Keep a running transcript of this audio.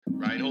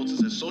Ryan Holtz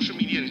is a social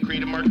media and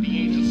creative marketing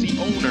agency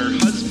owner,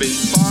 husband,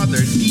 father,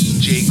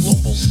 DJ,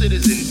 global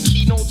citizen,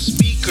 keynote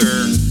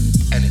speaker,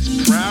 and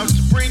is proud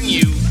to bring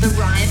you the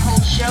Ryan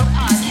Holtz Show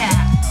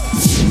podcast.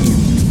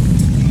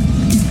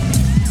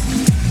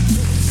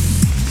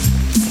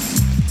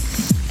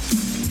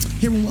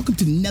 Hey everyone, welcome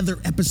to another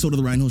episode of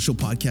the Ryan Holtz Show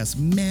podcast.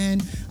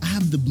 Man, I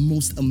have the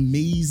most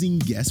amazing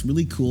guest.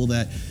 Really cool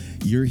that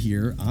you're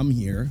here. I'm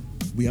here.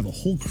 We have a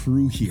whole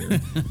crew here.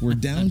 We're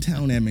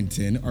downtown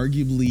Edmonton,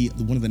 arguably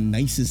one of the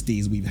nicest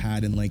days we've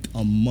had in like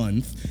a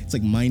month. It's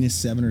like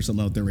 -7 or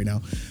something out there right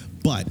now.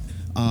 But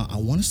I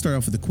want to start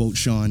off with a quote,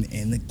 Shawn,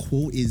 and the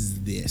quote is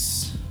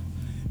this: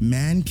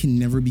 man can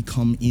never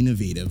become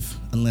innovative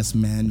unless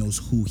man knows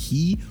who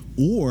he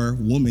or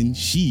woman,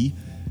 she,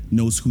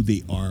 knows who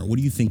they are. What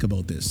do you think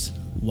about this?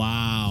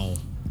 Wow.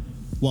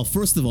 Well,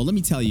 first of all, let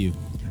me tell you,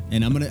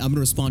 and I'm gonna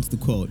respond to the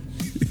quote.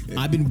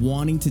 I've been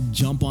wanting to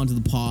jump onto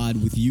the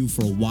pod with you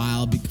for a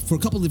while for a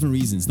couple of different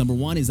reasons. Number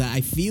one is that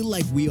I feel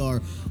like we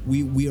are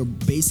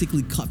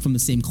basically cut from the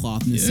same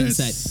cloth in the sense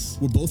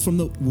that we're both from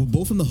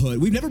the hood.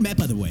 We've never met,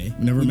 by the way.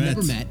 Never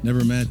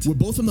met. We're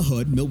both from the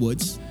hood,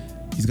 Millwoods.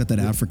 He's got that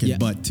African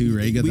butt too,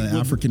 right? You got that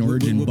African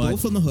origin butt. We're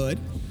both from the hood.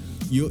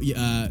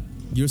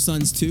 Your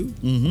son's two.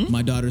 Mm-hmm.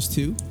 My daughter's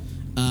two.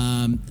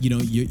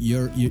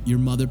 Your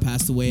mother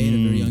passed away at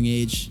a very young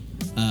age.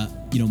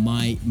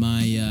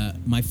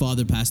 My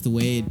father passed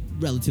away at a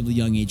relatively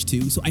young age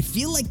too. So I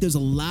feel like there's a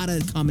lot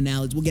of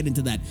commonalities. We'll get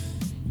into that.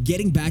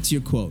 Getting back to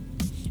your quote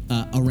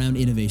around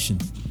innovation.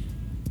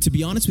 To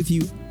be honest with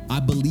you, I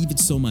believe it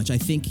so much. I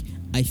think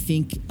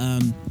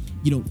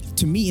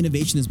to me,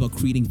 innovation is about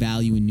creating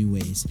value in new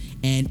ways.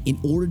 And in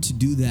order to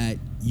do that,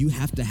 you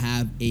have to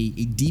have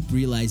a deep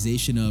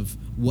realization of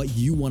what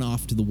you want to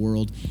offer to the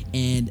world.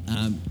 And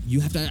you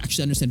have to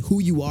actually understand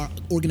who you are.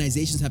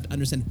 Organizations have to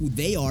understand who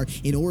they are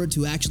in order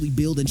to actually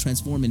build and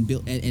transform and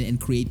build and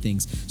create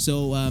things.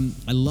 So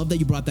I love that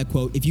you brought that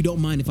quote. If you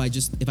don't mind, if I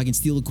can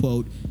steal the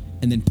quote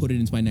and then put it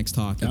into my next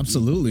talk.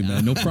 Absolutely,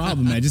 man. No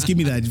problem, man. Just give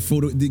me that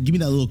photo. Give me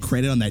that little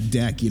credit on that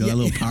deck, that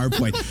little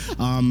PowerPoint.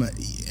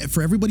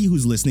 For everybody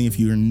who's listening, if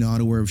you're not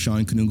aware of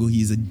Shawn Kanungo,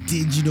 he's a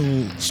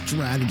digital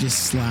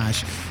strategist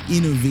 /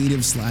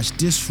 innovative /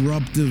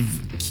 disruptive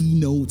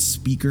keynote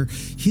speaker.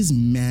 His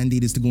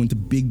mandate is to go into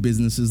big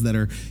businesses that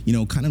are,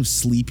 kind of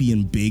sleepy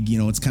and big.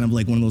 It's kind of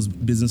like one of those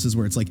businesses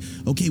where it's like,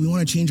 okay, we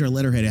want to change our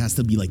letterhead. It has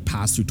to be like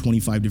passed through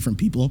 25 different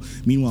people.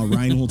 Meanwhile,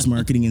 Ryan Holtz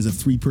Marketing is a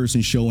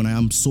 3-person show, and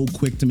I'm so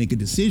quick to make a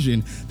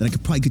decision that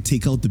I could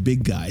take out the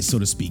big guys, so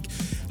to speak.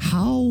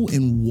 How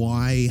and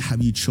why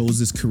have you chose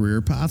this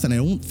career path? And I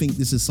don't think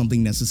this is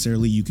something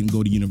necessarily you can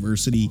go to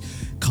university,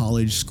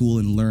 college, school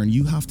and learn.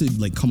 You have to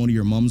come out of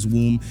your mom's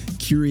womb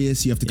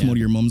curious. You have to come out of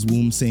your mom's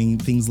womb saying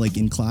things like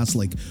in class,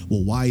 like,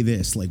 well, why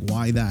this? Like,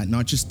 why that?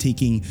 Not just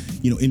taking,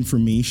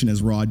 information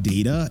as raw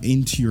data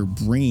into your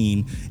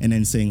brain and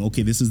then saying,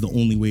 okay, this is the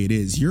only way it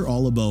is. You're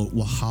all about,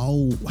 well,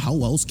 how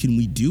else can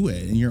we do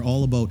it? And you're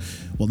all about,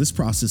 well, this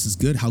process is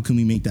good. How can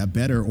we make that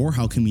better? Or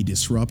how can we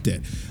disrupt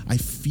it? I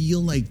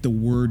feel like the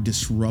word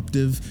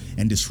disruptive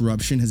and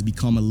disruption has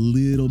become a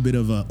little bit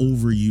of an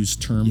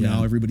overused term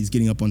now. Everybody's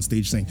getting up on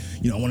stage saying,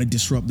 I want to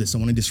disrupt this. I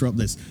want to disrupt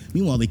this.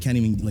 Meanwhile, they can't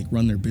even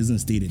run their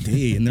business day to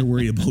day, and they're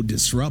worried about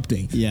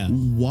disrupting. Yeah.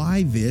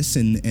 Why this,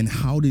 and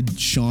how did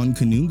Shawn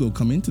Kanungo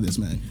come into this,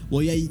 man?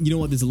 Well, yeah, you know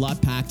what? There's a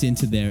lot packed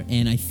into there,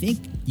 and I think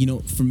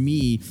for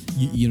me,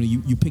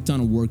 you picked on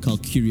a word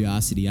called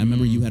curiosity. I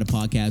remember you had a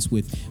podcast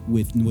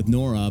with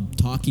Nora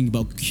talking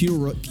about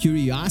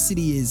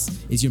curiosity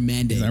is your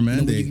mandate. It's our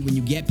mandate. When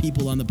you get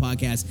people on the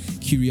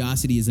podcast,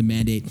 curiosity is a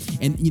mandate,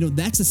 and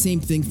that's the same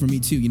thing for me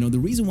too. The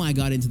reason why I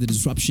got into the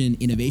disruption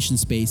innovation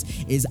space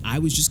is I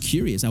was just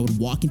curious. I would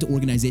walk into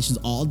organizations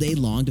all day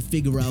long to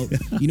figure out,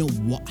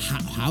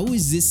 how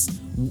does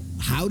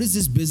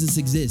this business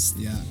exist?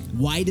 Yeah.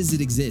 Why does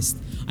it exist?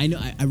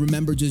 I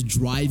remember just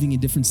driving in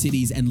different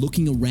cities and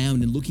looking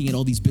around and looking at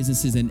all these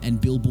businesses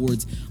and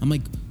billboards. I'm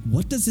like,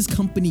 what does this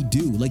company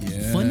do?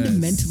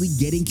 Fundamentally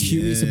getting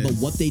curious about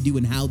what they do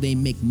and how they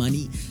make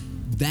money.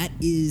 That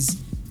is...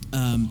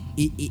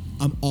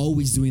 I'm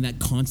always doing that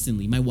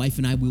constantly. My wife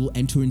and I, we will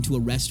enter into a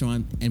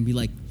restaurant and be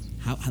like,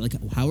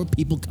 how are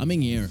people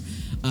coming here?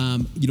 I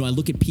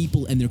look at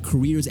people and their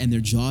careers and their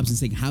jobs and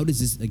saying, how does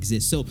this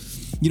exist? So,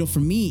 for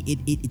me,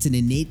 it's an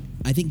innate,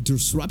 I think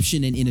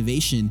disruption and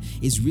innovation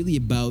is really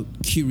about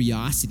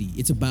curiosity.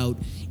 It's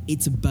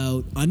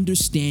about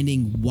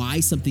understanding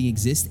why something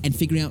exists and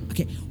figuring out,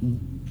 okay,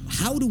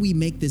 how do we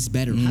make this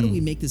better? How do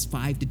we make this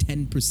 5 to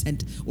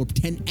 10% or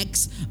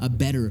 10x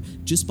better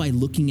just by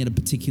looking at a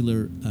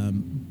particular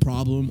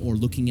problem or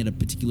looking at a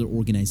particular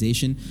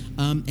organization?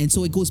 And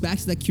so it goes back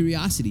to that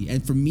curiosity.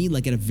 And for me,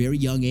 at a very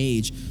young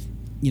age,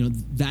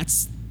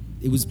 it's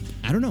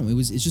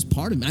just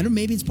part of me. I don't know,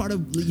 maybe it's part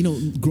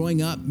of,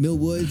 growing up,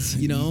 Millwoods,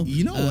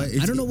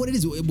 I don't know what it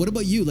is. What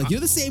about you? You're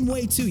the same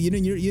way too.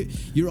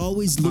 You're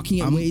always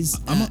looking at ways.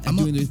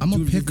 I'm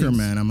a picker,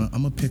 man.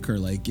 I'm a picker.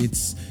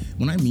 It's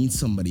when I meet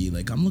somebody,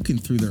 like I'm looking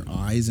through their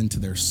eyes into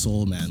their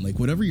soul, man. Like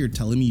whatever you're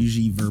telling me,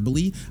 usually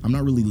verbally, I'm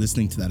not really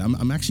listening to that.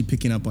 I'm actually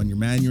picking up on your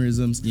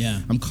mannerisms. Yeah.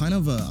 I'm kind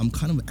of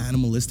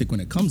animalistic when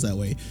it comes that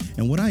way.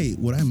 And what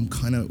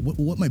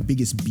my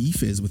biggest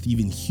beef is with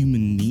even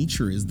human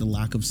nature is the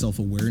lack of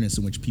self-awareness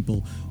in which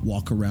people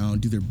walk around,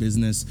 do their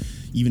business,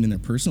 even in their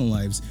personal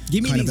lives.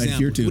 Give me an example.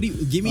 Adhere to.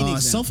 Give me an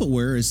example.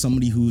 Self-aware is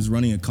somebody who's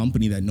running a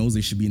company that knows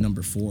they should be a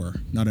number 4,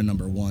 not a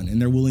number 1, and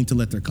they're willing to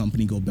let their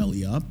company go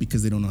belly up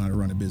because they don't know how to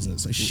run a business.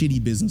 A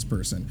shitty business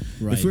person.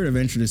 Right. If we were to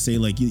venture to say,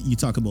 like you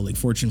talk about like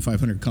Fortune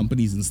 500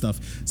 companies and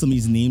stuff, some of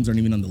these names aren't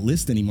even on the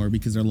list anymore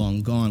because they're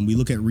long gone. We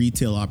look at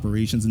retail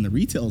operations in the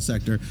retail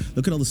sector.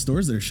 Look at all the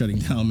stores that are shutting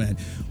down, man.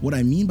 What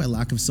I mean by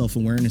lack of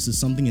self-awareness is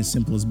something as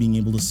simple as being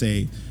able to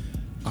say,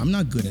 I'm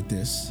not good at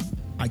this.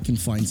 I can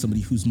find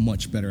somebody who's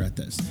much better at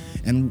this.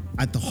 And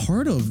at the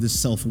heart of this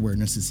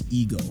self-awareness is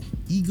ego.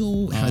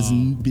 Ego has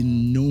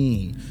been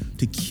known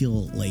to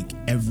kill like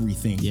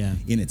everything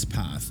in its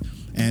path.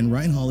 And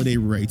Ryan Holiday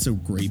writes a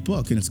great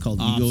book, and it's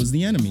called Ego is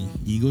the Enemy.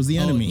 Ego is the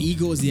enemy.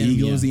 Ego is the enemy.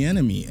 Ego is the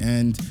enemy.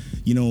 And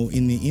you know,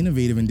 in the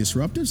innovative and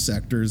disruptive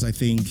sectors, I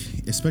think,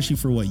 especially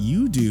for what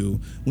you do,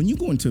 when you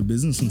go into a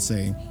business and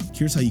say,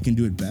 here's how you can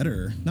do it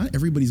better, not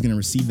everybody's going to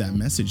receive that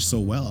message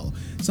so well.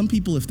 Some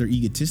people, if they're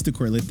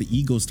egotistic or let the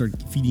ego start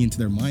feeding into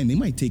their mind, they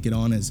might take it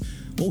on as,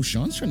 oh,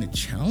 Shawn's trying to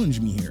challenge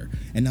me here.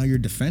 And now your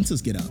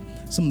defenses get up.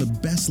 Some of the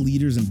best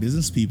leaders and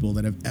business people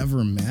that I've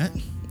ever met,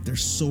 they're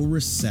so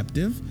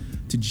receptive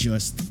to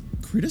just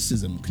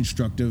criticism,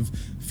 constructive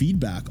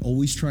feedback,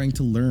 always trying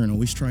to learn,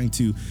 always trying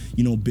to,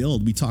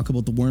 build. We talk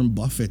about the Warren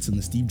Buffetts and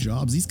the Steve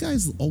Jobs. These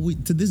guys always,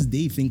 to this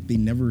day, think they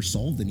never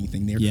solved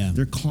anything.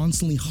 They're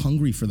constantly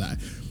hungry for that.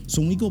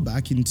 So when we go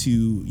back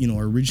into,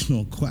 our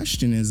original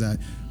question is that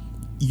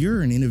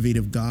you're an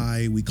innovative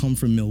guy. We come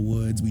from Mill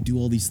Woods. We do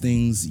all these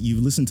things.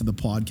 You've listened to the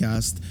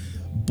podcast.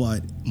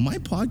 But my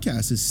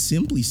podcast is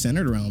simply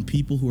centered around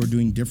people who are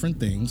doing different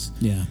things,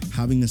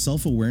 having the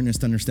self-awareness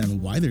to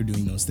understand why they're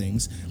doing those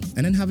things,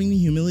 and then having the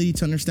humility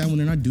to understand when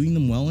they're not doing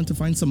them well and to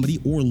find somebody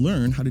or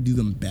learn how to do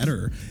them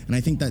better. And I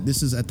think that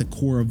this is at the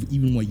core of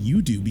even what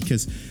you do,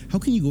 because how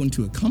can you go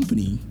into a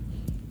company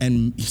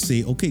and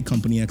say, okay,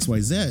 company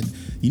XYZ,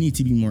 you need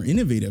to be more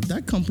innovative?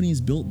 That company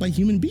is built by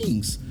human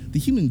beings. The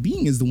human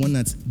being is the one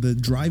that's the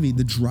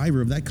driver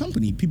of that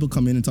company. People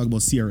come in and talk about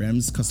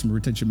CRMs, customer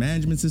retention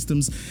management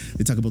systems.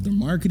 They talk about their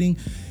marketing.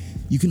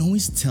 You can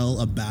always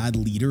tell a bad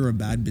leader or a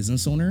bad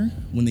business owner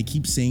when they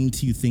keep saying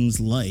to you things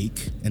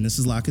like, and this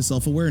is lack of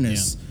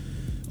self-awareness,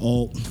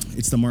 oh,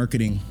 it's the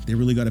marketing. They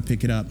really got to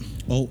pick it up.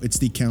 Oh, it's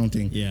the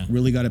accounting.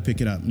 Really got to pick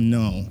it up.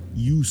 No,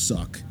 you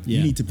suck.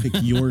 You need to pick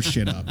your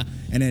shit up.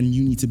 And then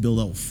you need to build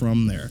out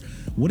from there.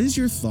 What is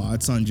your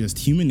thoughts on just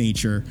human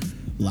nature,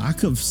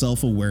 lack of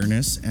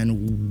self-awareness,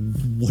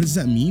 and what does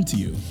that mean to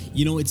you?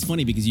 It's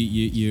funny because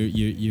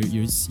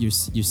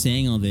you're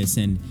saying all this,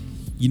 and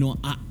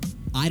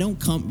I don't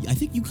come. I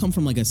think you come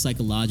from like a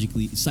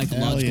psychological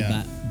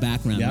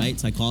background, right?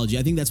 Psychology.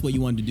 I think that's what you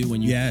wanted to do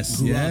when you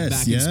grew up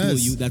back in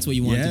school. That's what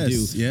you wanted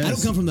to do. I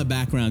don't come from the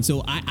background,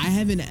 so I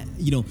haven't.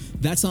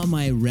 That's not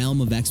my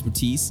realm of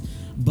expertise.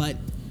 But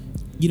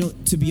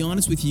to be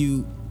honest with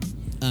you,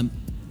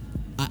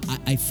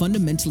 I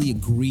fundamentally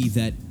agree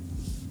that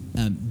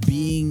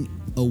being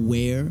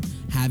aware,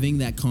 having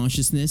that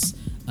consciousness,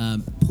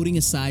 putting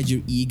aside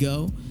your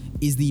ego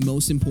is the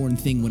most important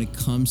thing when it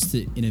comes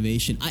to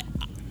innovation.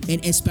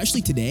 And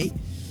especially today.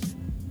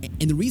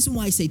 And the reason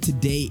why I say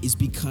today is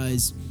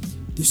because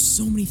there's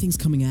so many things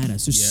coming at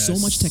us. There's so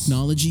much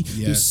technology.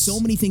 There's so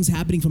many things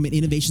happening from an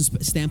innovation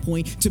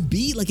standpoint. To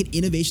be like an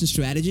innovation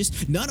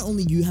strategist, not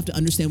only you have to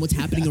understand what's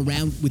happening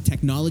around with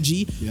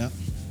technology,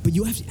 but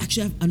you have to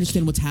actually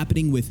understand what's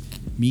happening with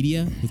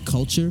media, with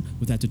culture,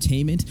 with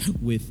entertainment,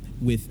 with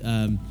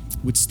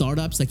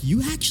startups. Like,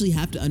 you actually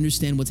have to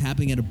understand what's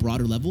happening at a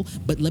broader level.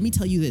 But let me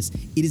tell you this,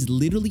 it is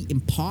literally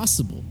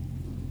impossible.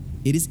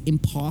 It is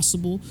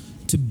impossible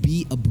to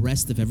be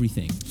abreast of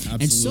everything.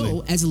 Absolutely. And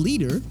so, as a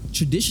leader,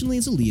 traditionally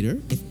as a leader,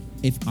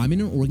 if I'm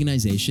in an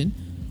organization,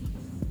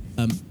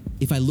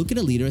 if I look at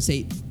a leader, I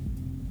say,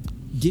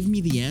 give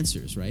me the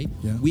answers, right?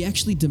 We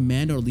actually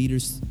demand our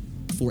leaders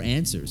for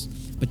answers.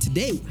 But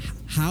today,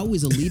 how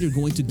is a leader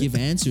going to give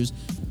answers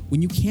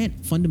when you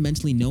can't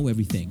fundamentally know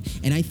everything?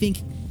 And I think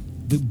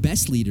the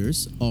best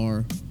leaders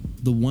are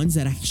the ones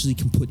that actually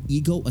can put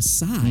ego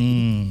aside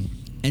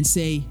and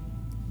say,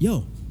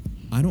 yo,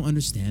 I don't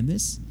understand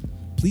this.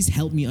 Please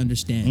help me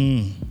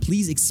understand.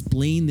 Please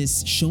explain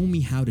this. Show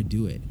me how to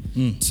do it.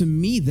 To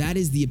me, that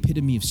is the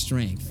epitome of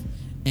strength.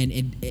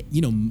 And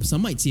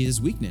some might see it as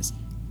weakness.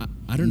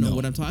 I don't know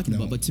what I'm talking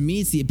about, but to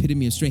me, it's the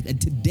epitome of strength. And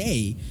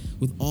today,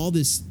 with all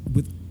this,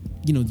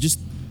 just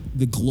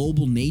the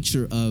global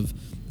nature of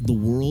the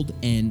world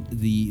and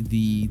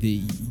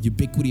the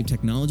ubiquity of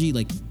technology,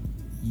 like,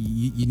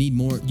 you need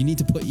more. You need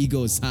to put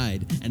ego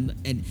aside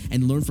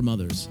and learn from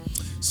others.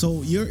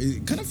 So you're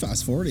kind of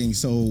fast forwarding.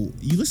 So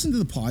you listen to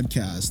the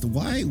podcast.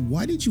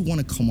 Why did you want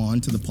to come on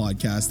to the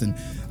podcast? And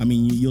I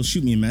mean, you'll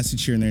shoot me a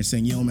message here and there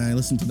saying, "Yo, man, I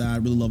listened to that. I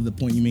really love the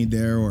point you made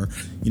there." Or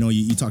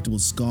you talked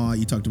about Scott.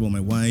 You talked about my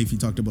wife. You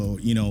talked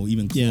about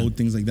even Claude,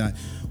 things like that.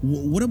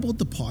 What about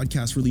the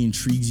podcast really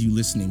intrigues you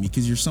listening?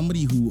 Because you're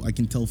somebody who I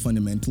can tell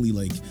fundamentally,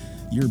 like,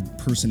 your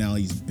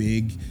personality is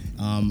big.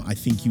 I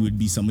think you would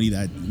be somebody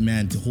that,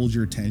 man, to hold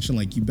your attention,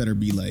 like, you better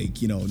be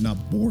like,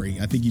 not boring.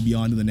 I think you'd be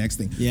on to the next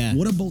thing. Yeah.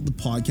 What about the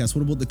podcast?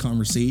 What about the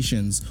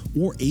conversations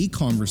or a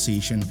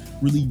conversation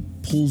really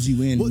pulls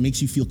you in,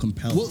 makes you feel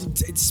compelled? Well,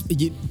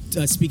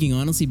 speaking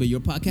honestly about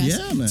your podcast,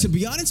 yeah, man. To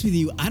be honest with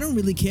you, I don't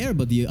really care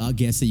about the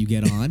guests that you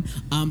get on.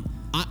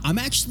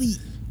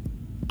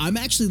 I'm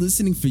actually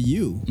listening for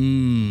you.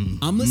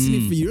 I'm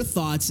listening for your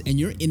thoughts and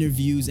your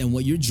interviews and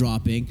what you're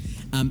dropping,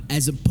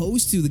 as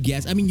opposed to the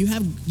guests. I mean, you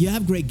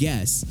have great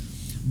guests,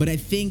 but I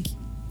think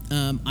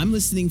I'm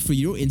listening for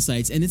your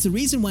insights, and it's a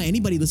reason why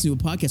anybody listening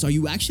to a podcast. Are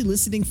you actually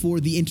listening for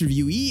the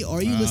interviewee, or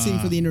are you listening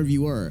for the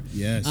interviewer?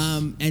 Yes.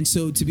 And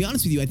so, to be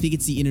honest with you, I think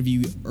it's the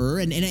interviewer,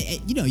 and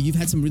you've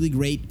had some really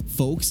great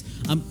folks.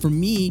 For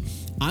me,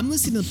 I'm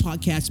listening to the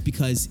podcast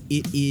because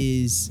it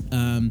is,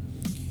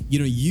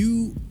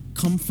 you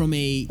come from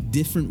a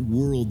different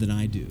world than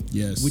I do.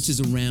 Yes. Which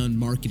is around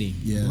marketing,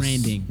 yes.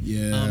 branding.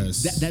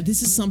 Yes. That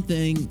this is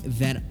something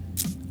that,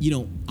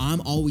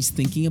 I'm always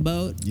thinking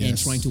about and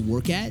Yes. trying to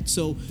work at.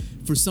 So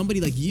for somebody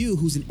like you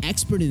who's an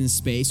expert in this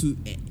space, who,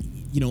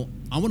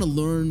 I want to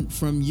learn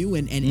from you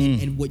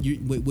and what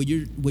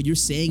you're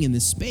saying in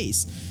this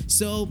space.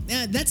 So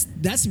that's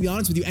to be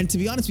honest with you. And to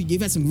be honest with you,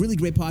 you've had some really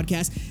great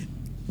podcasts.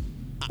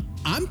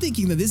 I'm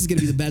thinking that this is going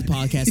to be the best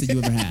podcast that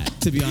you ever had,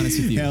 to be honest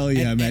with you. Hell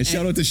yeah, man.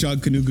 Shout out to Shawn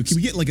Kanungo. Can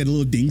we get like a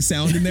little ding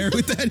sound in there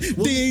with that?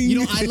 Well, ding.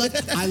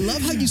 I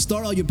love how you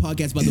start all your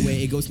podcasts, by the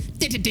way. It goes,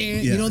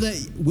 ding. Yeah.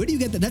 Where do you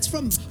get that? That's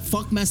from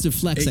Funkmaster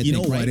Flex, I think,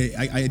 what? right?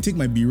 I take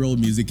my B-roll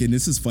music, and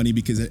this is funny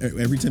because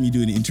every time you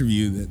do an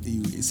interview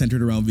that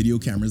centered around video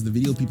cameras, the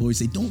video people always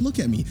say, "Don't look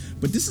at me."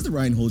 But this is the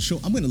Ryan Holt Show.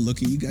 I'm going to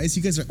look at you guys.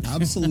 You guys are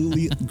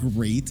absolutely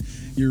great.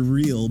 You're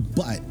real.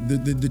 But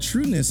the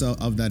trueness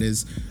of that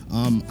is,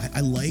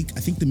 I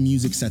think the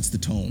music sets the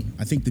tone.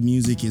 I think the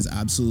music is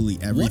absolutely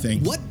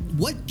everything.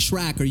 What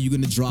track are you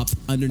going to drop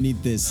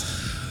underneath this?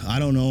 I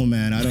don't know,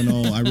 man. I don't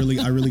know. I really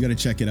got to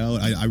check it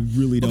out. I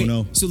really don't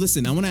know. So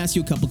listen, I want to ask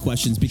you a couple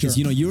questions because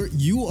Sure.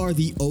 you are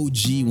the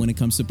OG when it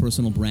comes to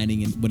personal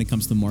branding and when it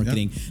comes to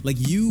marketing. Yep.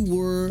 Like you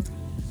were,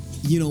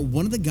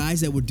 one of the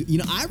guys that would.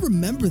 I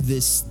remember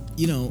this.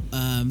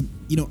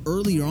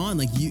 Earlier on,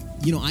 like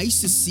I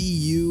used to see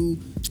you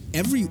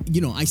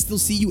I still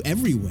see you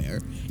everywhere,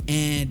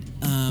 and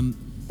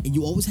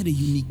you always had a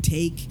unique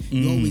take.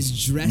 You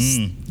always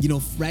dressed,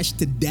 fresh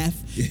to death.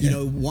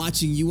 Yeah.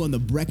 Watching you on the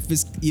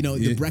breakfast,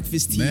 the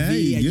breakfast TV,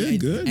 Man,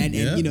 good. And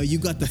you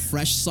got the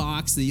fresh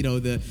socks.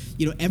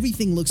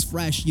 Everything looks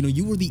fresh.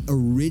 You were the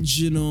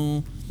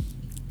original.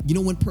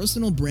 When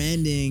personal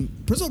branding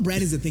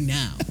is a thing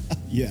now.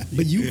 Yeah,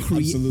 but you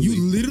absolutely.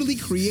 You literally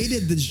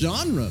created the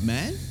genre,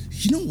 man.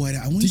 You know what?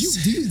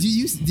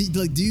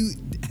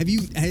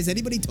 Has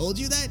anybody told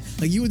you that?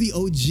 Like you were the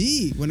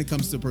OG when it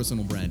comes to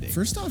personal branding.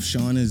 First off,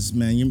 Shawn is,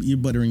 man, you're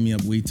buttering me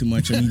up way too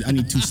much. I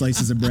need 2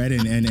 slices of bread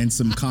and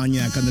some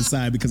cognac on the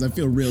side because I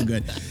feel real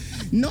good.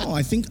 No,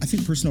 I think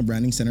personal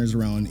branding centers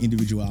around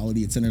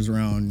individuality. It centers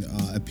around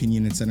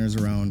opinion. It centers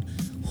around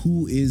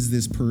who is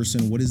this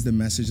person? What is the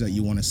message that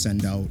you want to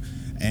send out?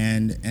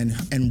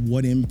 And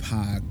what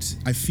impact.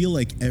 I feel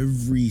like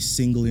every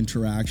single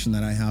interaction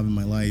that I have in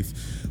my life,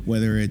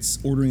 whether it's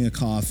ordering a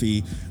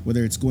coffee,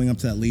 whether it's going up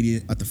to that lady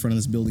at the front of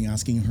this building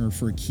asking her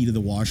for a key to the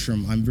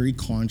washroom, I'm very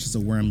conscious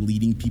of where I'm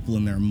leading people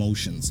in their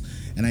emotions.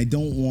 And I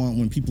don't want,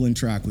 when people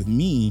interact with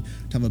me,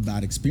 to have a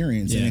bad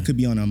experience. And it could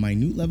be on a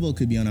minute level, it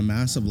could be on a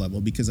massive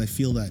level, because I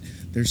feel that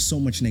there's so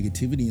much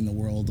negativity in the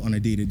world on a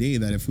day-to-day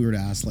that if we were to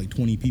ask like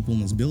 20 people in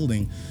this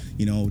building,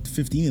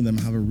 15 of them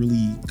have a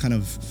really kind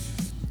of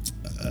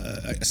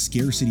a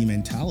scarcity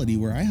mentality,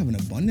 where I have an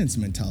abundance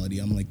mentality.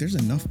 I'm like, there's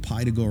enough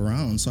pie to go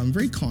around. So I'm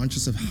very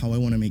conscious of how I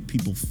want to make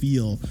people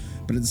feel.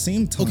 But at the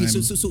same time... Okay,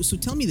 so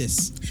tell me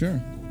this.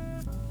 Sure.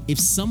 If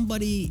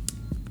somebody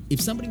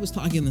was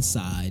talking on the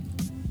side,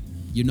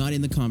 you're not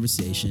in the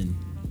conversation,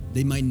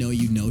 they might know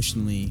you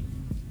notionally.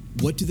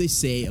 What do they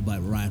say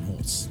about Ryan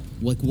Holtz?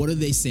 Like, what are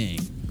they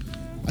saying?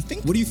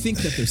 What do you think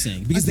that they're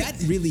saying? Because that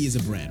really is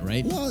a brand,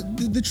 right? Well,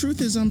 the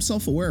truth is I'm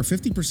self-aware.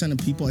 50% of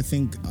people, I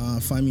think,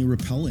 find me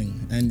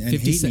repelling and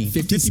hate me.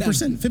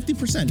 50%.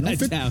 50%. No,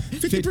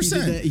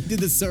 50%. He did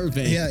the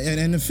survey. Yeah,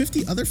 and the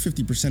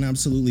 50%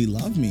 absolutely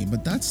love me.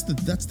 But that's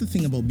the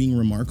thing about being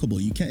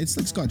remarkable. You can't. It's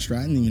like Scott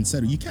Stratton even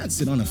said, you can't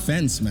sit on a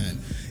fence, man.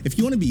 If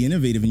you want to be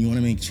innovative and you want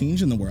to make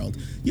change in the world,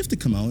 you have to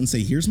come out and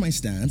say, here's my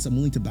stance. I'm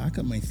willing to back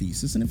up my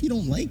thesis. And if you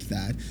don't like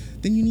that,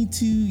 then you need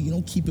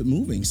to, keep it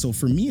moving. So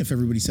for me, if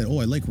everybody said, oh,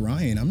 I like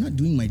Ryan, I'm not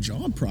doing my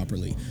job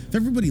properly. If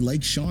everybody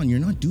likes Shawn, you're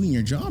not doing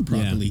your job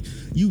properly.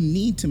 You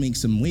need to make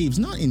some waves,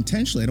 not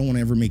intentionally. I don't want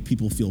to ever make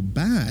people feel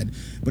bad,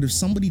 but if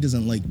somebody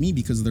doesn't like me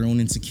because of their own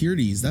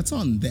insecurities, that's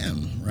on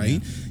them,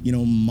 right? You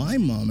know, my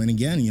mom, and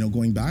again, you know,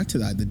 going back to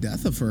that, the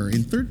death of her,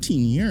 in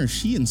 13 years,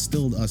 she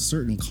instilled a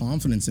certain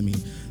confidence in me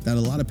that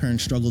a lot of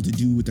parents struggle to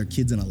do with their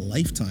kids in a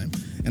lifetime.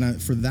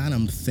 And for that,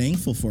 I'm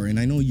thankful for it. And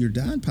I know your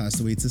dad passed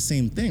away. It's the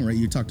same thing, right?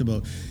 You talked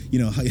about, you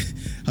know,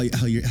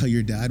 how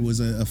your dad was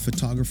a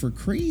photographer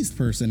crazed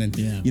person. And,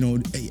 you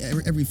know,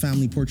 every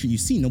family portrait you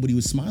see, nobody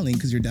was smiling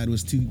because your dad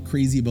was too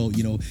crazy about,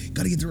 you know,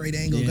 got to get the right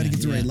angle, got to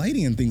get the right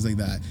lighting and things like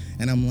that.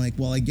 And I'm like,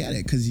 well, I get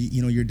it, because,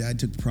 you know, your dad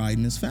took pride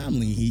in his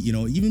family. He, you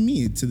know, even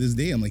me to this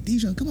day, I'm like,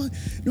 Dejan, come on.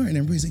 And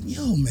everybody's like,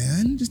 yo,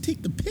 man, just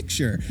take the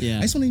picture.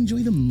 I just want to enjoy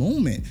the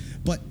moment.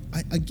 But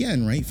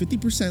again, right,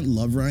 50%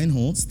 love Ryan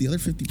Holtz, the other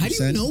 50%. How do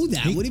you know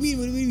that? What do you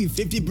mean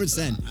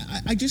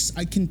 50%?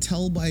 I can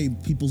tell by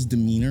people's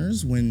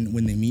demeanors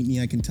when they meet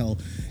me. I can tell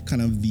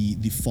kind of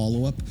the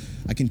follow-up.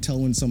 I can tell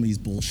when somebody's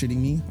bullshitting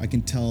me. I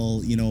can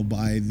tell, you know,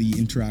 by the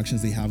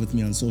interactions they have with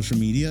me on social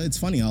media. It's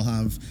funny, I'll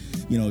have,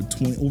 you know,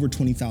 over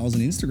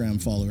 20,000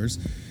 Instagram followers,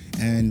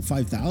 and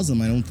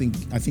 5,000,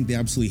 I think they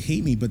absolutely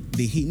hate me, but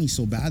they hate me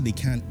so bad they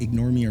can't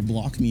ignore me or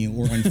block me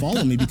or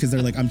unfollow me because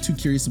they're like, I'm too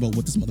curious about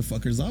what this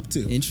motherfucker's up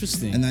to.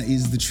 Interesting. And that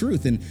is the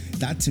truth. And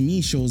that to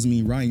me shows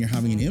me, Ryan, you're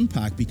having an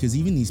impact, because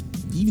even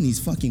these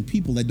fucking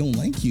people that don't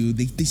like you,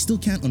 they still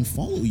can't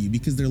unfollow you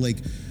because they're like,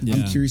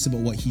 I'm curious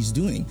about what he's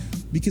doing.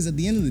 Because at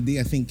the end of the day,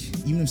 I think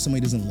even if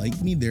somebody doesn't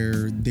like me,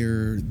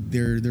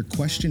 their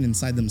question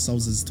inside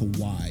themselves as to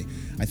why.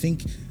 I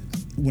think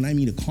when I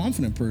meet a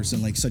confident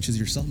person, like such as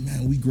yourself,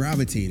 man, we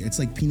gravitate. It's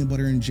like peanut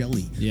butter and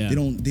jelly. They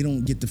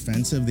don't get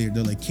defensive.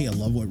 They're like, hey, I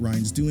love what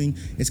Ryan's doing.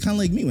 It's kind of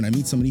like me when I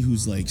meet somebody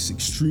who's like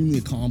extremely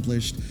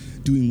accomplished,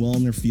 doing well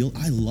in their field.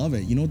 I love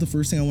it. You know what the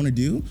first thing I want to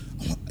do?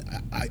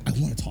 I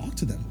want to talk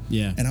to them.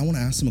 And I want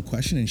to ask them a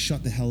question and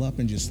shut the hell up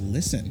and just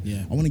listen.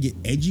 I want to get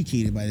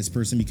educated by this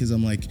person, because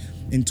I'm like,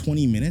 in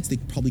 20 minutes, they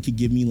probably could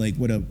give me like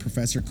what a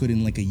professor could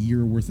in like a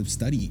year worth of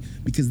study,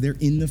 because they're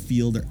in the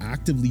field, they're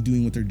actively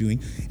doing what they're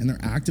doing, and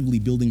they're actively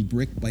building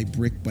brick by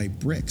brick by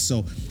brick.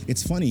 So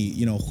it's funny,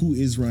 you know, who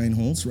is Ryan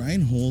Holtz?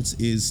 Ryan Holtz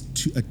is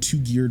a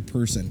two-geared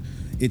person.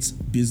 It's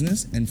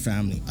business and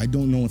family. I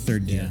don't know a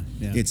third gear.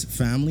 It's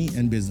family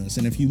and business.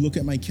 And if you look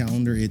at my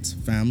calendar, it's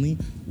family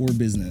or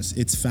business.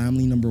 It's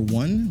family number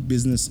one,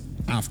 business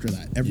after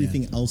that.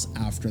 Everything else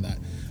after that.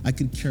 I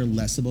could care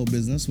less about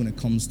business when it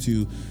comes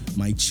to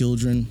my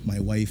children, my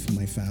wife,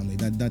 my family.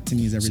 That to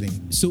me is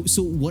everything.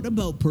 So what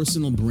about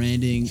personal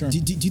branding? Sure. Do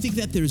you think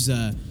that there's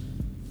a...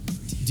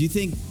 Do you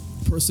think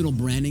personal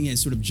branding has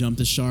sort of jumped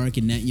the shark,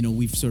 and that, you know,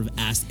 we've sort of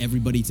asked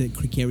everybody to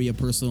carry a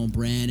personal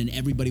brand, and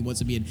everybody wants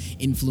to be an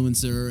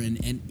influencer,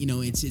 and you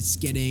know, it's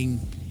getting...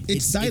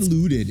 It's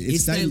diluted.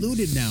 It's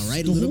diluted now,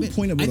 right? The a little whole bit.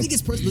 point about I think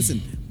it's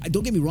listen,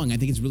 don't get me wrong. I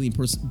think it's really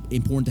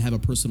important to have a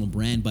personal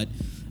brand, but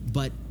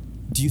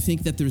do you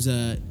think that there's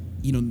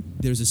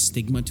a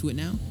stigma to it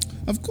now?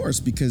 Of course,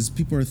 because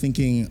people are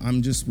thinking,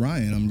 I'm just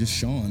Ryan, I'm just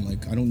Shawn.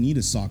 Like, I don't need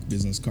a sock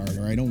business card,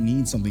 or I don't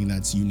need something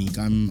that's unique.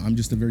 I'm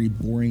just a very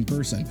boring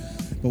person.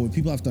 But what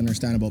people have to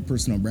understand about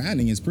personal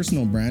branding is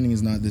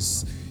not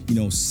this, you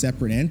know,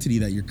 separate entity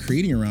that you're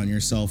creating around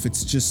yourself.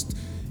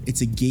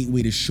 It's a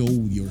gateway to show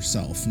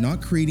yourself,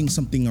 not creating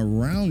something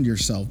around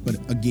yourself, but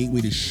a gateway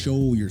to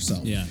show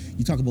yourself.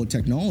 You talk about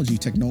technology.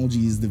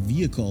 Technology is the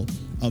vehicle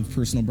of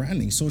personal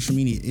branding. Social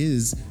media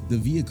is the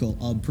vehicle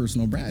of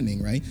personal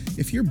branding, right?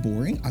 If you're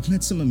boring, I've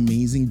met some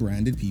amazing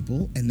branded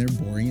people and they're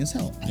boring as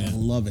hell. I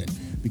love it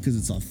because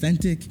it's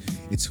authentic,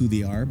 it's who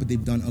they are, but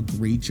they've done a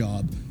great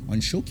job on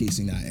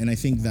showcasing that. And I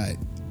think that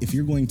if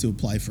you're going to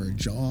apply for a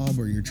job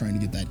or you're trying to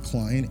get that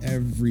client,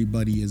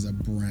 everybody is a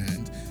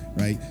brand,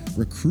 right?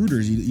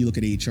 Recruiters, you look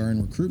at HR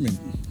and recruitment,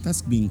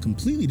 that's being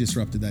completely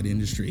disrupted, that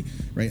industry,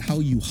 right? How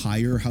you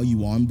hire, how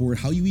you onboard,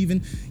 how you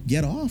even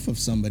get off of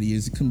somebody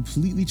is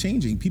completely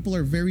changing. People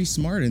are very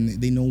smart and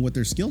they know what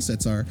their skill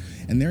sets are,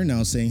 and they're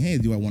now saying, hey,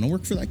 do I want to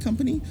work for that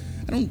company?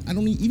 I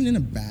don't even in a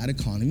bad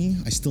economy,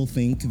 I still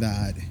think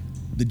that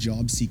the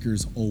job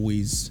seeker's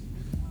always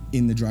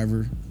in the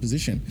driver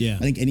position. I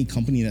think any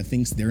company that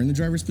thinks they're in the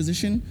driver's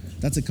position,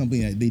 that's a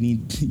company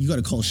that you got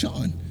to call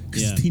Shawn,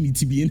 because they need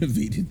to be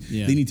innovated.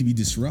 They need to be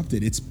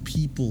disrupted. It's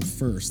people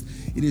first.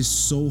 It is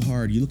so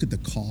hard. You look at the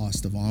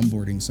cost of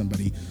onboarding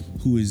somebody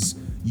who is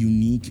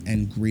unique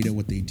and great at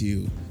what they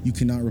do. You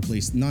cannot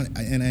replace,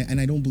 and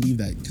I don't believe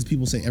that, because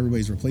people say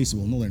everybody's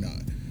replaceable. No, they're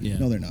not.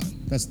 No, they're not.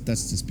 That's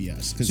just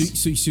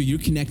BS. So you're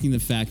connecting the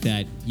fact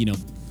that, you know,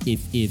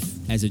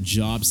 if as a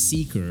job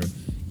seeker,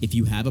 if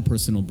you have a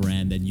personal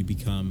brand, then you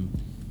become,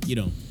 you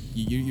know,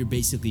 you're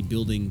basically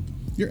building.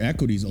 Your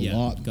equity's a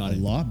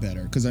lot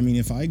better. Because I mean,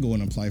 if I go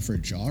and apply for a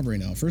job right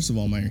now, first of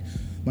all, my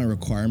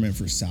requirement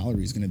for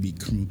salary is going to be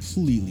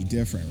completely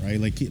different, right?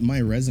 Like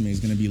my resume is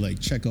going to be like,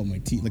 check out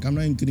my like I'm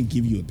not even going to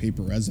give you a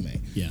paper resume.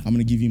 Yeah. I'm going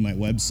to give you my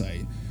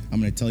website. I'm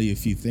going to tell you a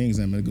few things.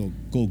 I'm going to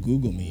go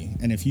Google me.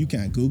 And if you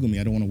can't Google me,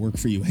 I don't want to work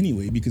for you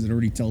anyway, because it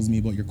already tells me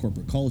about your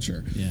corporate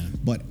culture. Yeah.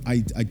 But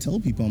I tell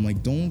people, I'm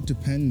like, don't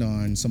depend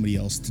on somebody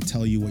else to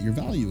tell you what your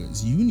value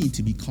is. You need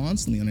to be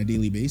constantly on a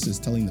daily basis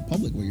telling the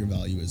public what your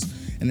value is.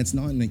 And it's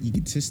not in an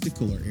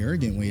egotistical or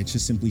arrogant way. It's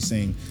just simply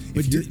saying,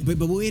 But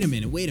wait a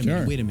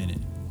minute.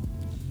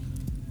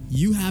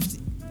 You have to.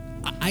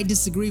 I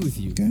disagree with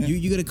you. Okay.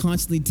 You got to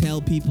constantly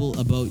tell people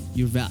about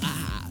your value.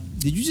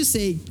 Did you just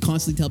say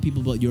constantly tell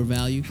people about your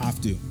value? Have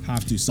to.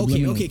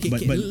 Subliminally. Okay.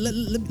 But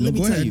let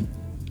me tell you.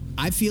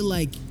 I feel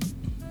like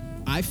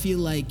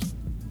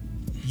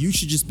you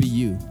should just be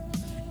you,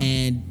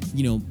 and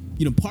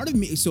part of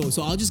me. So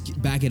I'll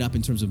just back it up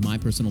in terms of my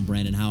personal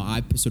brand and how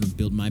I sort of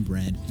build my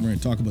brand. We're going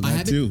to talk about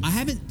that too. I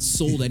haven't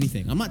sold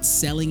anything. I'm not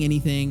selling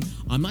anything.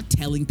 I'm not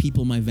telling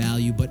people my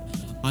value, but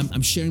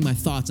I'm sharing my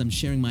thoughts. I'm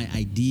sharing my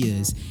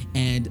ideas,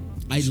 and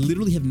I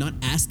literally have not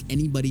asked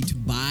anybody to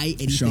buy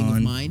anything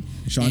of mine.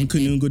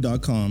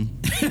 ShawnKanungo.com.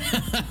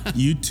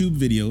 YouTube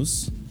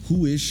videos.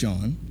 Who is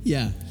Shawn?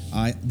 Yeah.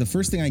 The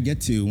first thing I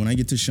get to when I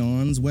get to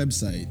Shawn's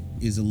website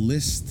is a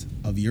list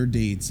of your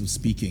dates of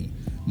speaking.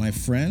 My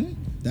friend,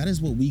 that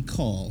is what we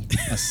call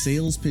a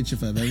sales pitch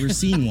if I've ever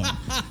seen one.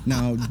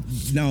 Now,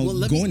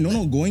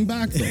 going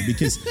back though,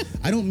 because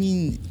I don't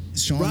mean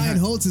Shawn. Brian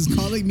Holtz is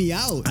calling me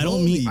out. I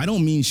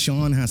don't mean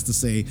Shawn has to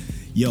say,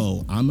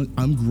 yo,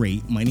 I'm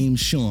great. My name's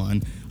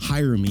Shawn.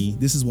 Hire me.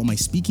 This is what my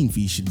speaking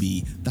fee should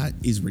be. That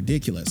is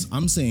ridiculous.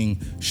 I'm saying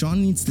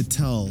Shawn needs to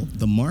tell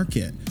the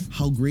market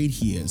how great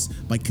he is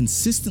by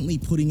consistently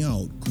putting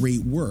out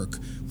great work,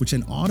 which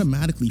then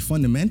automatically,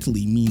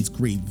 fundamentally means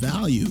great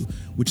value,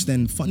 which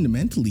then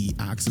fundamentally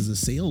acts as a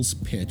sales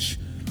pitch.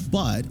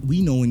 But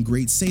we know in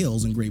great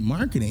sales and great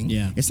marketing,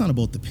 it's not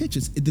about the pitch.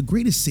 It's the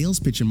greatest sales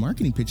pitch and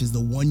marketing pitch is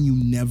the one you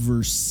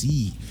never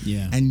see.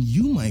 Yeah. And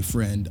you, my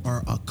friend,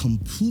 are a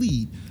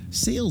complete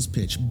sales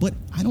pitch. But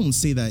I don't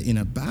say that in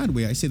a bad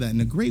way. I say that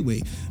in a great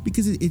way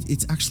because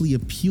it's actually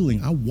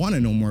appealing. I want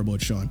to know more about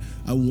Shawn.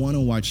 I want to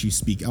watch you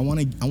speak. I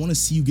want to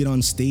see you get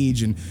on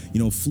stage and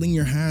fling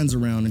your hands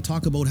around and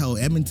talk about how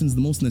Edmonton's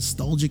the most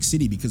nostalgic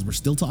city because we're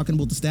still talking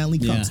about the Stanley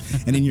Cups.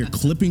 And then you're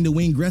clipping the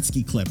Wayne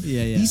Gretzky clip.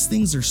 These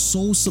things are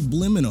so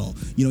subliminal.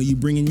 You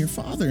bring in your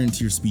father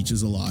into your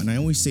speeches a lot. And I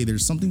always say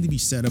there's something to be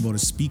said about a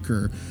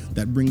speaker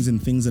that brings in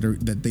things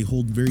that they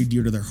hold very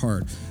dear to their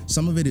heart.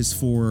 Some of it is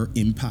for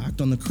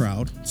impact on the crowd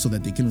so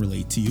that they can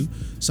relate to you.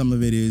 Some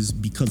of it is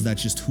because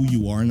that's just who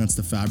you are and that's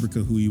the fabric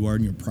of who you are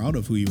and you're proud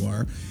of who you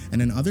are.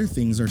 And then other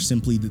things are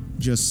simply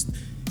just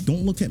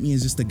don't look at me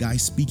as just a guy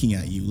speaking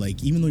at you.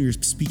 Like, even though you're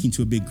speaking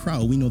to a big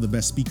crowd, we know the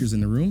best speakers in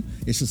the room.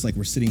 It's just like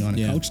we're sitting on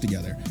a couch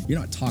together. You're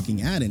not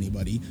talking at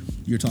anybody.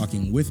 You're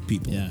talking with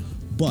people. Yeah.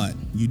 But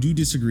you do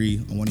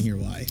disagree. I want to hear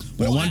why.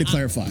 But I wanted to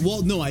clarify.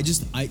 Well, no, I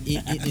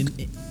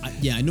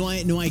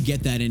know I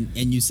get that. And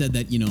you said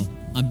that,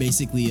 I'm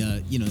basically, I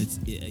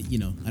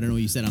don't know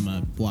what you said. I'm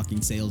a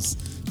walking sales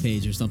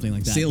page or something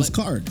like that. Sales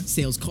card.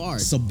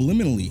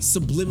 Subliminally.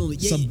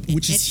 Yeah,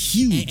 which is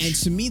huge. And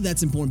to me,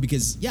 that's important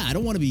because, I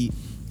don't want to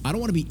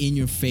be in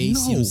your face,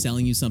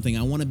 selling you something.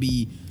 I want to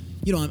be,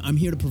 I'm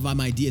here to provide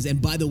my ideas.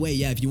 And by the way,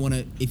 if you want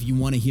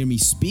to hear me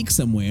speak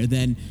somewhere,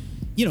 then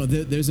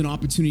there's an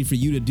opportunity for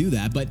you to do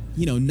that. But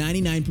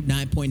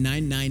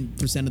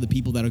 99.99% of the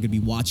people that are going to be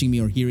watching me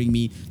or hearing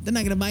me, they're not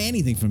going to buy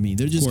anything from me.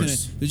 They're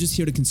just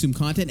here to consume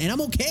content, and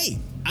I'm okay.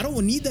 I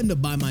don't need them to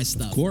buy my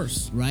stuff. Of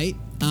course, right?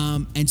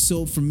 And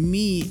so for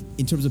me,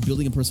 in terms of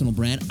building a personal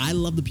brand, I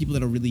love the people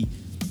that are really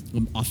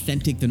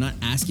authentic. They're not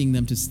asking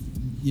them to.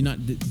 You're not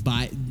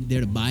there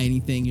to buy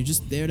anything. You're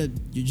just there to.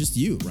 You're just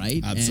you,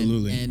 right?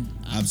 Absolutely. And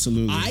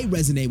absolutely. I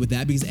resonate with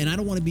that because, and I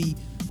don't want to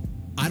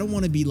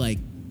be like.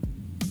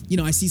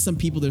 I see some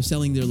people they're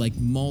selling their like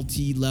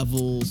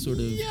multi-level sort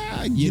of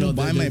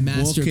buy my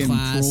master book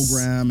class and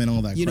program and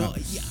all that crap.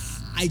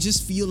 I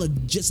just feel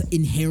just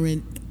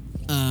inherent.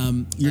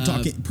 You're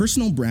talking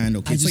personal brand,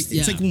 okay?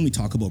 It's like when we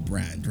talk about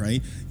brand,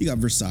 right? You got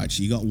Versace,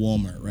 you got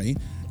Walmart, right?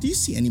 Do you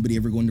see anybody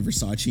ever going to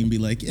Versace and be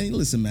like, hey,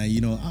 listen, man,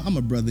 I'm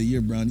a brother, you're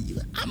a brown.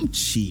 I'm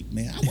cheap,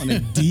 man. I want a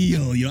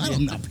deal.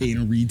 I'm not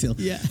paying retail.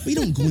 Yeah. But you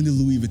don't go into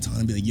Louis Vuitton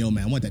and be like, yo,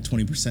 man, I want that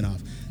 20%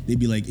 off. They'd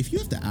be like, if you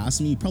have to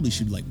ask me, you probably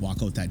should like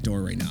walk out that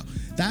door right now.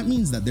 That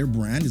means that their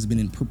brand has been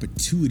in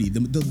perpetuity.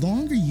 The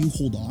longer you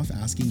hold off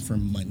asking for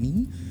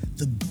money,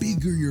 the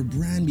bigger your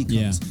brand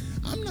becomes. Yeah.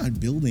 I'm not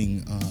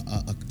building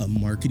a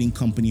marketing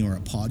company or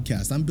a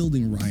podcast. I'm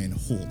building Ryan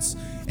Holtz.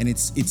 And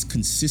it's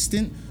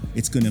consistent.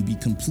 It's going to be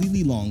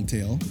completely long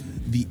tail.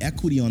 the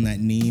equity on that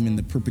name and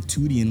the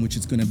perpetuity in which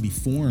it's going to be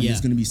formed is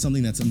going to be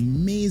something that's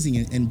amazing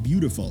and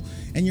beautiful.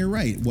 And you're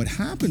right. What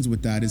happens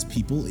with that is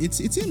people, it's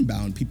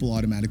inbound. People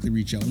automatically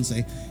reach out and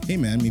say, hey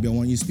man, maybe I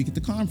want you to speak at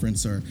the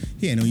conference, or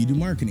hey, I know you do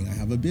marketing. I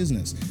have a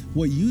business.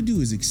 What you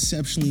do is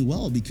exceptionally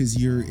well because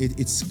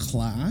it's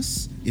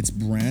class, it's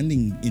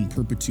branding in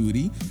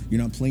perpetuity.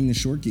 You're not playing the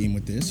short game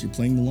with this. You're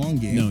playing the long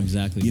game. No,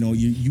 exactly.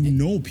 You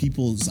know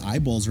people's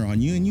eyeballs are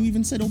on you, and you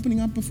even said opening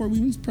up before we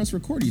even press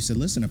record. You said,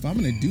 listen, if I'm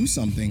going to do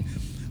something,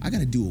 I got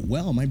to do it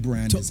well. My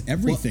brand is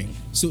everything.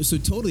 Well, so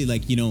totally,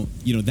 like,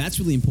 that's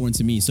really important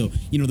to me. So,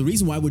 the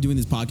reason why we're doing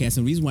this podcast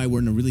and the reason why we're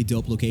in a really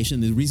dope location,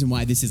 the reason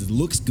why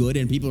looks good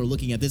and people are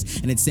looking at this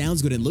and it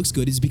sounds good and looks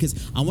good is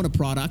because I want a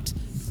product.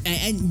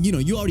 And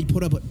you already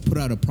put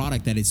out a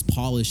product that is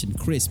polished and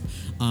crisp.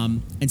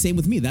 And same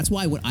with me. That's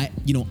why when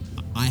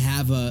I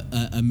have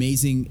a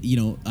amazing,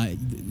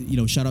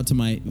 shout out to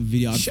my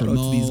videographer. Shout out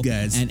to these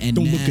guys. And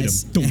don't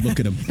Naz. look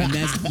at them. And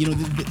Naz,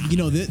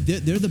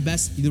 they're the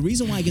best. The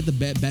reason why I get the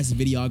best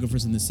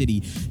videographers in the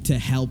city to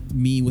help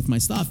me with my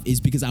stuff is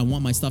because I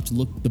want my stuff to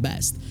look the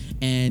best.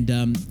 And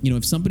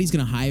if somebody's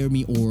gonna hire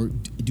me or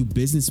do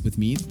business with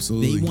me,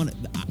 Absolutely.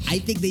 I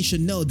think they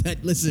should know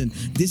that. Listen,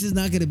 this is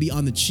not gonna be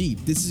on the cheap.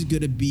 This is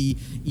gonna be,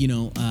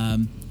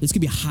 this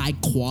could be a high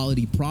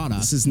quality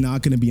product. This is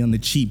not going to be on the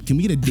cheap. Can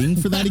we get a ding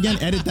for that again?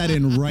 Edit that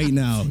in right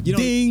now.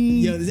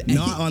 Ding.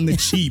 Not on the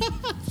cheap.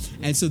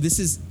 And so this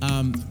is,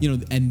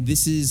 and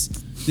this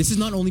is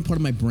not only part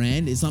of my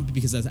brand. It's not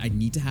because I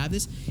need to have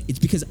this. It's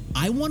because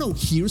I want to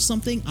hear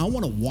something. I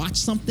want to watch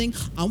something.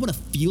 I want to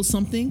feel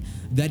something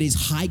that is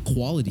high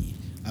quality.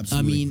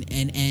 Absolutely. I mean,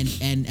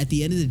 and at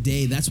the end of the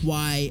day, that's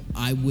why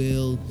I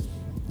will.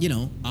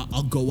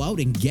 I'll go out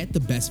and get the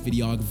best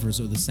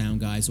videographers or the sound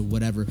guys or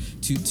whatever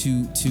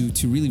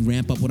to really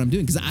ramp up what I'm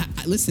doing. Because I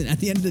listen, at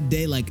the end of the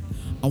day, like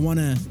I want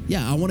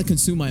to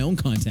consume my own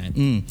content.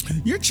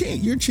 You're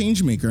a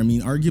change maker. I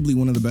mean, arguably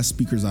one of the best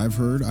speakers I've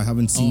heard. I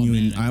haven't seen you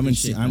in. I haven't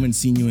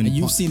seen you in. And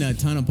you've seen a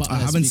ton of. I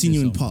haven't seen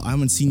you in. I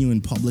haven't seen you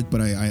in public, but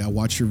I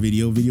watch your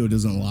video. Video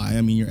doesn't lie.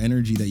 I mean, your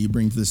energy that you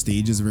bring to the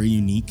stage is very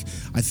unique.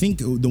 I think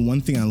the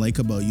one thing I like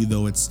about you,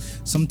 though,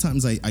 it's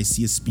sometimes I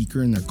see a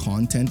speaker and their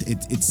content.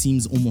 It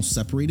seems almost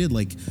separated.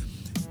 Like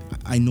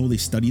I know they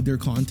studied their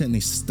content and they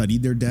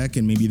studied their deck,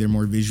 and maybe they're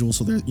more visual,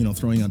 so they're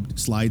throwing up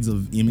slides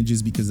of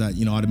images because that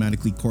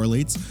automatically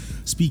correlates.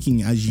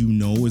 Speaking, as you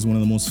know, is one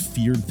of the most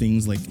feared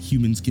things like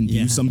humans can do.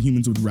 Yeah. Some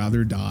humans would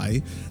rather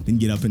die than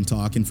get up and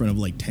talk in front of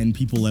like 10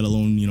 people, let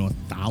alone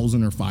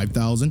 1,000 or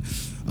 5,000.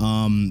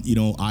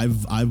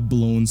 I've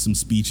blown some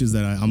speeches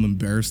that I'm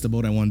embarrassed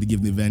about. I wanted to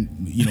give the event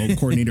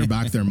coordinator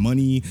back their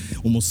money,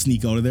 almost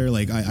sneak out of there.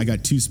 Like I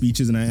got 2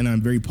 speeches and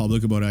I'm very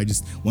public about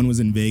it. One was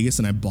in Vegas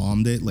and I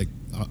bombed it. Like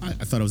I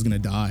thought I was gonna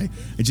die.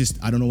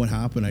 I don't know what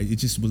happened. It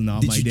just was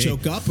not my day. Did you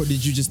choke up, or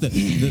did you just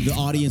the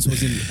audience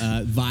wasn't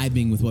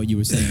vibing with what you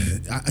were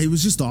saying? It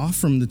was just off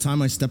from the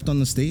time I stepped on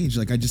the stage.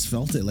 Like I just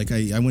felt it. Like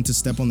I went to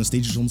step on the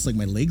stage. It's almost like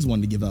my legs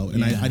wanted to give out,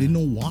 and I didn't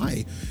know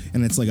why.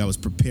 And it's like I was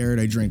prepared.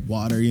 I drank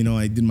water.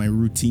 I did my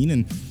routine,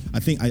 and I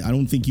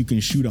don't think you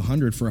can shoot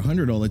 100 for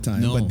 100 all the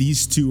time. No. But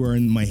these 2 are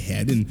in my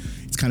head, and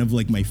it's kind of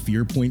like my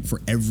fear point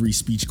for every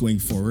speech going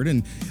forward.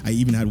 And I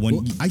even had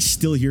one. I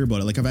still hear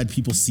about it. Like I've had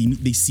people see me.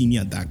 They see me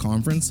at that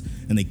conference,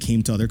 and they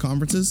came to other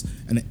conferences,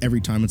 and every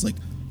time it's like,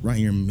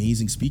 Ryan, you're an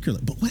amazing speaker.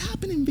 Like, but what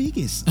happened in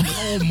Vegas? I'm like,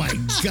 oh my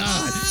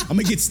God. I'm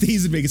gonna get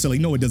stays in Vegas. They're like,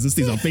 no, it doesn't.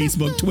 Stays on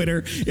Facebook,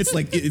 Twitter. It's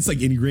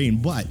like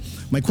ingrained. But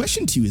my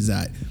question to you is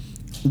that,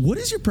 what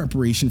is your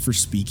preparation for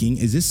speaking?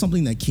 Is this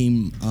something that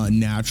came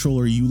natural,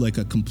 or are you like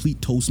a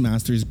complete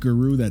Toastmasters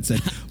guru that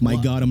said, my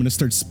God, I'm going to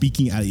start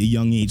speaking at a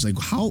young age? Like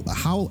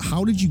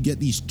how did you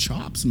get these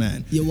chops,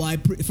 man? Yeah, well,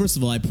 first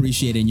of all, I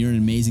appreciate it, and you're an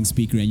amazing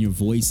speaker, and your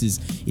voice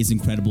is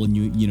incredible, and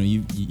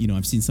you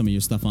I've seen some of your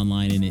stuff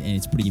online, and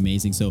it's pretty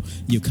amazing. So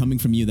coming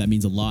from you, that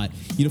means a lot.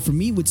 For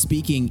me with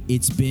speaking,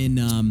 it's been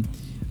a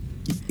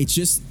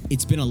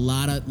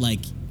lot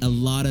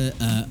of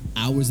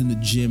hours in the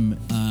gym.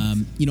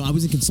 I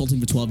was in consulting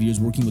for 12 years,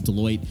 working with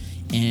Deloitte,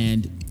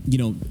 and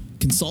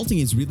consulting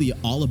is really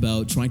all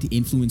about trying to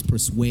influence,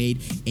 persuade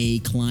a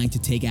client to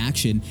take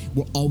action.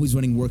 We're always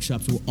running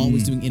workshops. We're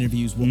always doing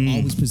interviews. We're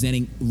always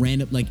presenting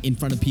random, like in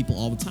front of people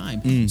all the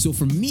time. So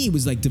for me, it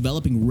was like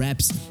developing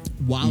reps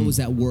while I was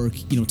at work,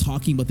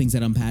 talking about things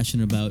that I'm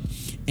passionate about.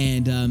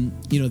 And,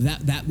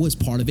 that was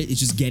part of it. It's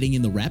just getting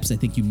in the reps. I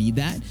think you need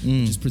that,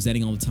 just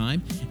presenting all the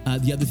time.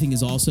 The other thing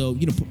is also,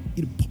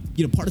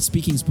 part of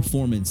speaking is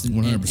performance.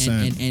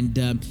 100%. And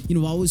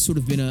I've always sort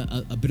of been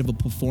a bit of a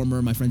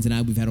performer. My friends and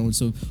I, we've had our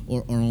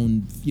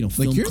own film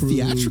like you're crew. a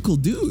theatrical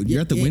dude.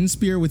 You're at the Wind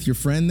Spear with your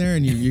friend there,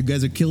 and you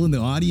guys are killing the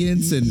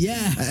audience. And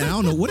and I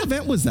don't know, what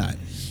event was that?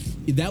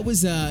 That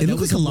was it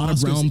looked like a lot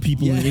of brown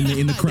people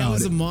in the crowd. That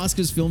was a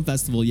Moscow's Film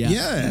Festival. Yeah.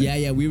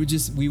 We were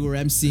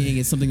emceeing.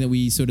 It's something that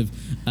we sort of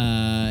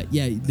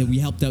that we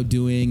helped out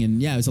doing,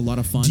 and it was a lot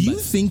of fun. Do you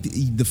think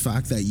the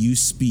fact that you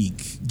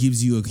speak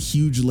gives you a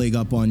huge leg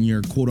up on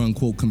your quote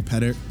unquote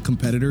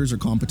competitors or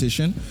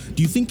competition?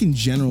 Do you think in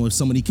general, if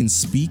somebody can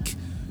speak,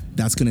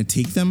 that's going to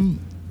take them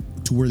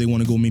to where they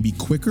want to go maybe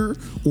quicker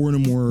or in a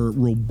more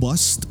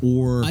robust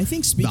or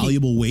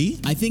valuable way?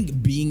 I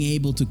think being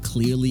able to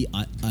clearly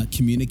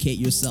communicate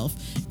yourself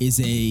is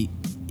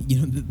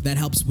that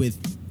helps with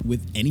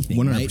anything.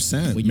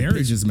 100%. Right?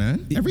 Marriages,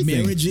 man.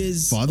 Everything.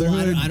 Marriages.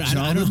 Fatherhood.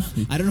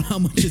 I don't know how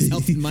much has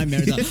helped in my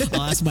marriage.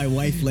 I'll ask my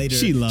wife later.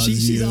 She loves you.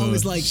 She's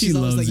always like, you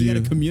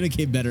got to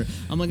communicate better.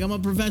 I'm like, I'm a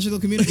professional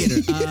communicator.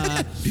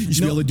 You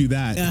should be able to do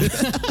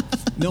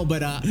that. No,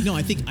 but no.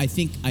 I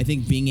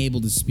think being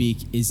able to speak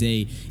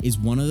is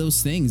one of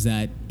those things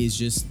that is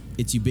just,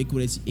 it's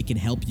ubiquitous. It can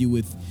help you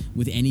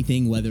with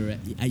anything, whether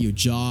at your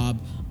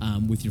job,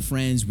 with your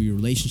friends, with your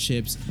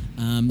relationships.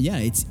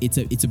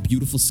 It's a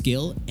beautiful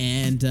skill,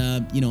 and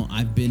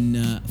I've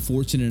been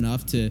fortunate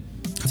enough to.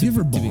 Have you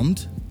ever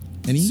bombed?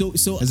 Any? So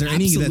is there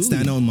any that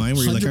stand out in mind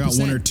where you're like, I got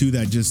one or two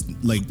that just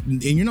like,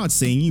 and you're not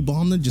saying you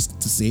bombed them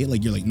just to say it,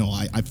 like you're like, no,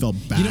 I felt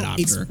bad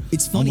after.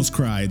 It's funny. Almost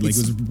cried, like it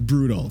was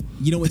brutal.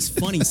 It's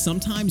funny.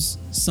 Sometimes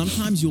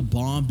you'll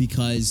bomb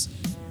because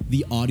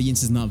the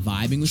audience is not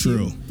vibing with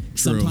you.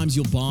 Sometimes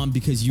you'll bomb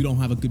because you don't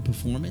have a good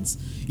performance.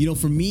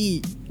 For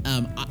me,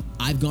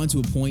 I've gone to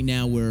a point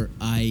now where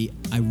I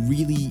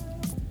really,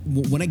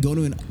 when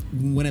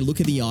I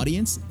look at the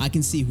audience, I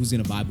can see who's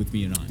gonna vibe with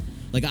me or not.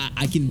 Like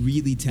I can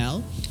really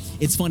tell.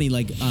 It's funny.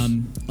 Like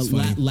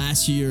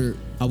last year,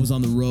 I was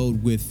on the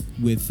road with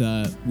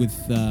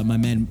my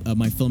man,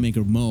 my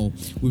filmmaker Mo.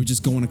 We were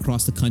just going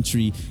across the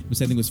country. I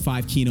think it was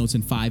 5 keynotes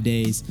in 5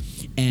 days,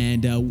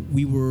 and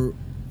we were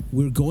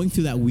going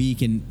through that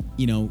week, and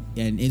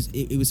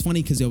it was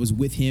funny because I was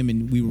with him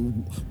and we were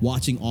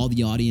watching all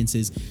the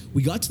audiences.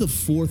 We got to the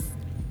 4th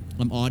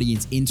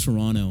audience in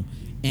Toronto,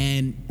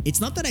 and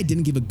it's not that I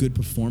didn't give a good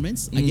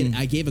performance.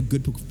 I gave a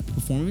good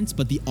performance,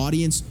 but the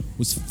audience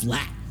was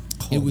flat.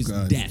 It was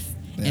deaf,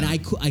 and I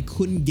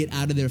couldn't get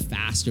out of there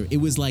faster. It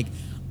was like.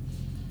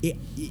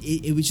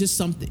 It was just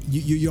something.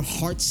 Your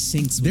heart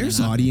sinks. There's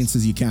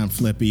audiences you can't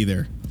flip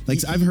either. Like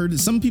I've heard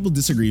some people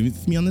disagree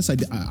with me on this.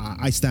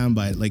 I stand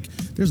by it. Like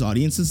there's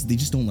audiences, they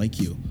just don't like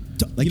you.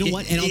 Like, you know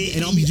what? And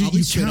I'll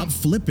be straight up.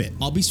 Flip it.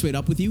 I'll be straight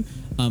up with you.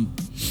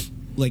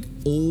 Like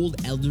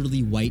old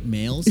elderly white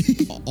males,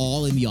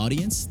 all in the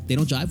audience, they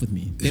don't jive with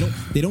me.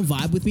 They don't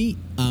vibe with me.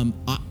 I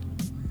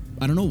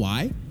don't know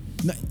why.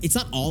 No, it's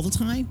not all the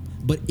time,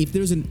 but if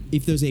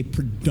there's a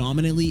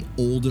predominantly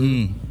older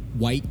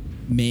white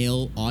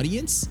male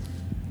audience,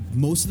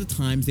 most of the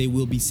times they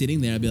will be sitting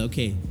there. I'll be like,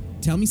 okay,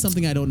 tell me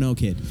something I don't know,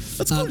 kid.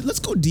 Let's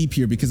go deep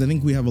here, because I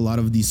think we have a lot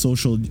of these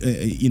social,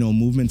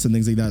 movements and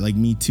things like that, like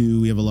Me Too.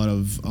 We have a lot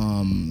of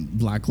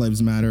Black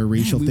Lives Matter,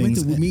 racial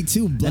things. Went to Me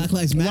Too, Black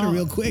Lives Matter,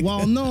 real quick.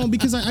 Well, no,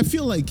 because I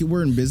feel like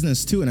we're in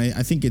business too, and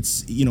I think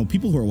it's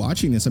people who are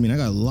watching this. I mean, I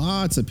got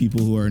lots of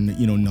people who are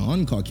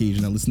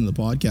non-Caucasian that listen to the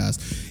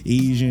podcast,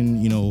 Asian,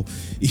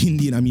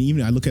 Indian. I mean,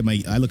 even I look at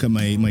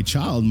my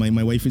child.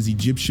 My wife is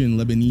Egyptian,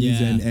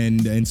 Lebanese,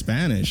 and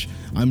Spanish.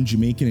 I'm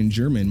Jamaican and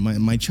German.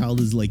 My child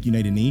is like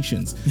United Nations.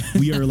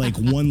 We are like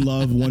one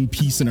love, one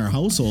piece in our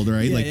household,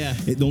 right?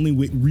 The only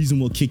reason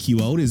we'll kick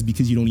you out is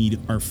because you don't eat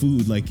our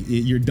food. Like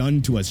you're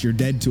done to us, you're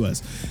dead to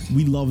us.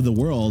 We love the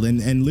world,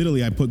 and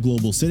literally I put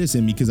global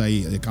citizen because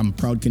I'm a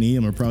proud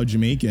Canadian, I'm a proud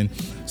Jamaican.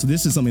 So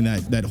this is something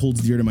that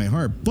holds dear to my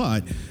heart.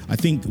 But I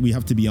think we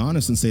have to be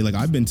honest and say, like,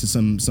 I've been to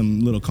some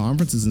little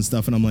conferences and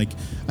stuff, and I'm like,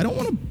 I don't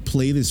want to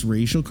play this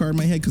racial card in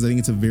my head because I think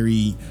it's a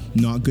very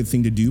not good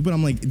thing to do. But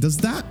I'm like, does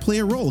that play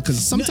a role?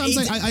 Because sometimes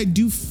I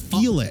do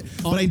feel it,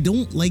 but I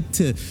don't like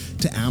to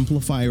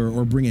amplify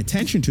or bring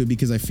attention to it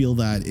because I feel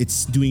that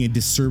it's doing a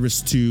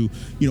disservice to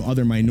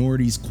other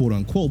minorities, quote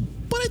unquote.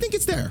 But I think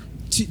it's there.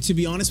 To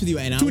be honest with you,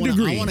 and I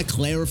want to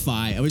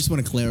clarify. I just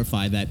want to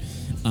clarify that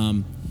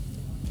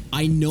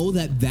I know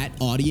that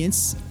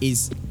audience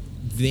is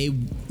they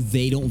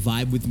don't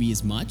vibe with me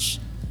as much,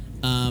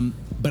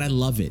 but I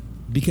love it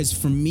because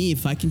for me,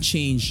 if I can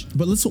change.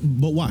 But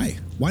why?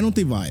 Why don't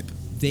they vibe?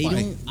 They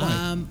don't.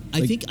 Why?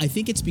 I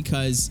think it's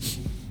because.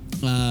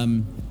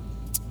 I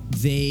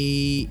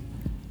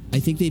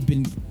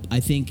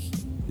think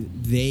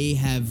they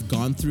have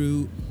gone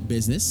through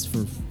business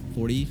for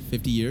 40,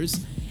 50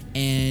 years,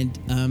 and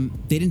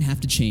they didn't have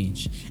to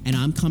change. And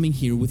I'm coming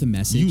here with a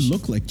message. You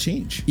look like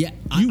change. Yeah,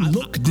 you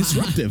look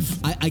disruptive.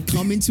 I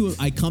come into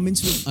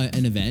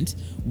an event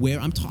where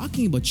I'm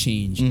talking about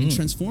change and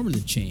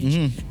transformative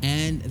change,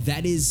 and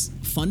that is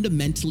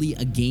fundamentally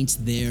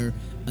against their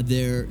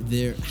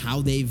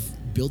how they've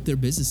built their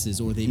businesses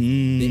or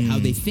how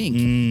they think.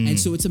 And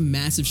so it's a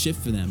massive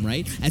shift for them,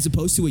 right? As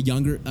opposed to a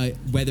younger,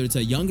 whether it's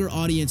a younger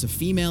audience, a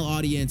female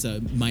audience,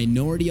 a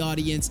minority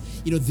audience,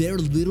 they're a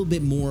little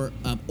bit more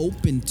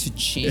open to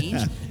change.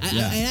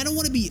 I don't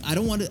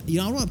want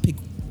to pick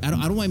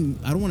I don't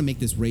want to make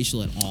this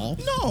racial at all.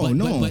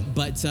 No.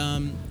 But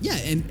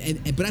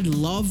but I'd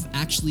love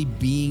actually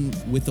being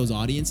with those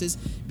audiences,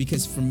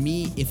 because for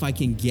me, if I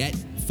can get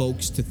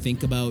folks to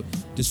think about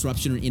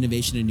disruption or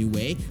innovation in a new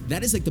way,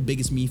 that is like the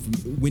biggest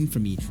win for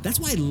me. That's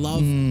why I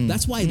love.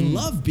 That's why I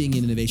love being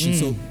in innovation.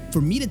 So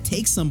for me to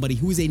take somebody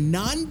who is a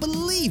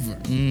non-believer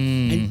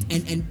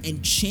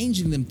and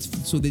changing them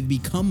so they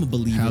become a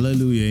believer.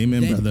 Hallelujah,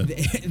 amen, brother.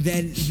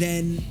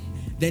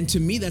 Then to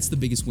me, that's the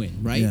biggest win,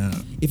 right? Yeah.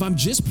 If I'm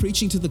just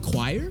preaching to the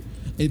choir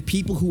and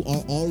people who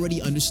are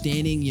already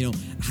understanding,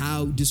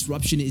 how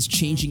disruption is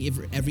changing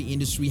every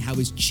industry, how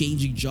it's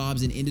changing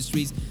jobs in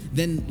industries,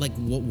 then like,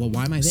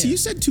 why am I there? So you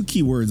said two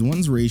key words.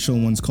 One's racial,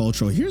 one's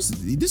cultural.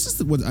 This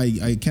is what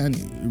I can't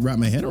wrap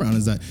my head around,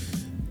 is that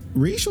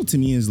racial to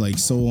me is like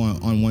so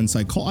on one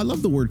side. I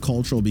love the word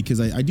cultural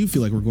because I do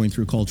feel like we're going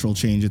through cultural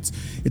change. It's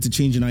a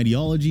change in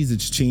ideologies.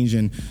 It's a change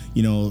in,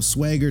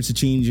 swagger. It's a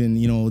change in,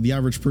 the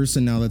average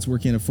person now that's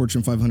working at a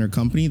Fortune 500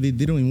 company. They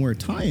don't even wear a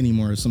tie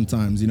anymore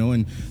sometimes,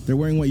 and they're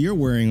wearing what you're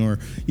wearing. Or,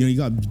 you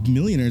got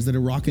millionaires that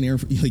are rocking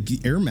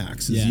Air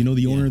Maxes,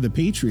 the owner of the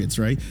Patriots,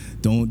 right?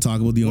 Don't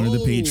talk about the owner of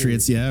the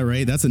Patriots. Yeah,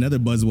 right. That's another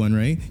buzz one,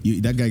 right?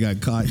 That guy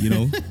got caught,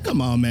 Come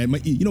on, man.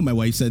 My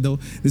wife said, though,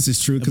 this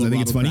is true because I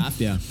think it's funny.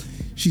 Kraft, yeah.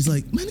 She's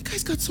like, man, the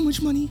guy's got so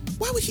much money.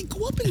 Why would he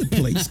go up in the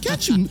place?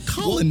 Can't you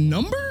call a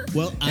number?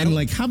 Well,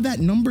 have that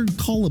number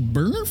call a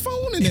burner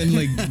phone and then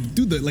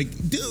do the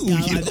dude.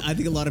 Yeah, I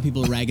think a lot of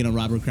people are ragging on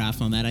Robert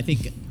Kraft on that. I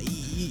think, at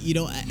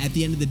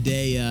the end of the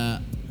day,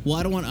 I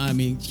don't want.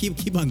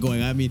 Keep on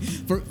going.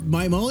 For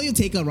my only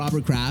take on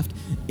Robert Kraft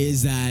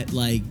is that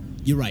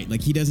you're right.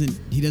 He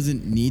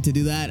doesn't need to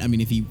do that.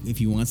 If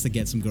he wants to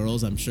get some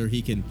girls, I'm sure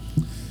he can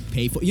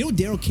pay for.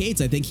 Daryl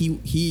Cates, I think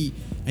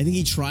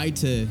he tried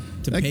to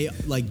pay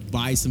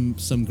buy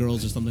some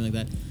girls or something like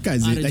that.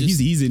 Guys,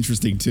 he's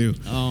interesting too.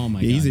 Oh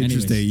my god, he's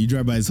interesting. Anyways. You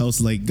drive by his house,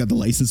 got the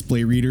license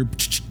plate reader.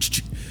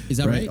 Is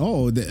that right?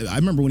 Oh, I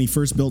remember when he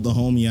first built the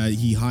home. Yeah,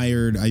 he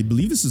hired. I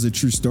believe this is a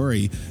true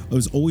story. It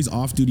was always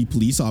off-duty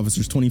police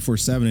officers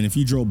 24/7, and if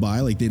you drove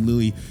by, they'd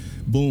literally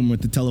boom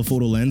with the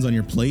telephoto lens on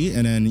your plate,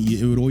 and then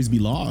it would always be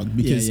logged.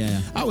 Because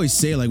I always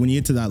say, when you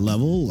get to that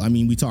level,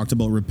 we talked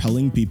about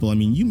repelling people.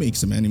 You make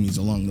some enemies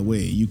along the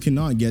way. You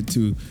cannot get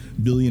to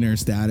billionaire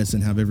status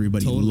and have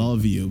everybody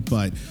love you.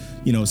 But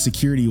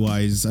security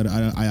wise, I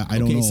don't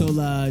know. Okay,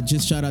 so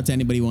just shout out to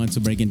anybody who wants to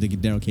break into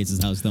Daryl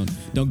Cates' house.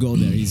 Don't go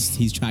there.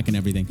 He's tracking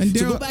everything. And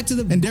so go back to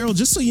Daryl,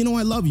 just so you know,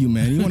 I love you,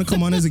 man. You want to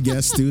come on as a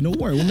guest too? Don't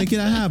worry, we'll make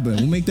that happen.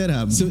 We'll make that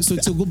happen.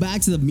 So go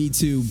back to the Me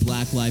Too,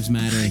 Black Lives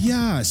Matter.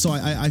 Yeah. So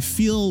I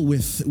feel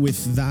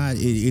with that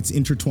it's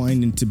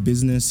intertwined into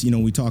business.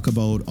 We talk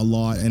about a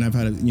lot, and I've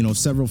had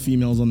several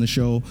females on the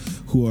show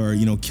who are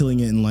killing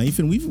it in life,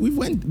 and we've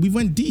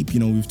went deep.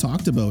 We've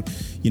talked about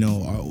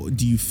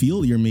do you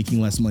feel you're making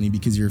less money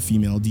because you're a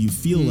female? Do you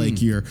feel like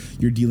you're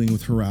dealing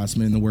with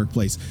harassment in the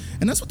workplace?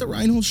 And that's what the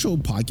Reinhold Show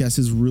podcast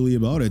is really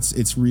about.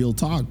 It's real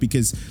talk,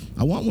 because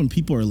I want, when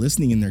people are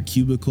listening in their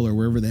cubicle or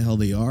wherever the hell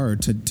they are,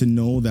 to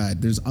know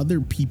that there's other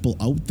people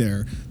out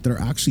there that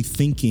are actually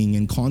thinking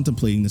and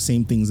contemplating the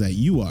same things that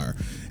you are.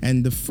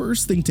 And the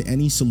first thing to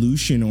any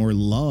solution or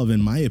love,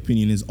 in my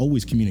opinion, is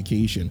always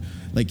communication.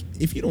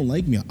 If you don't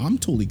like me, I'm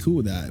totally cool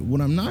with that. What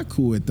I'm not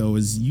cool with, though,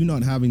 is you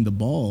not having the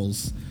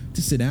balls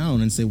to sit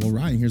down and say, well,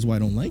 Ryan, here's why I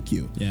don't like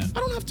you. Yeah. I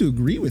don't have to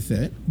agree with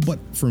it, but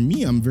for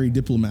me, I'm very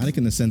diplomatic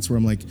in the sense where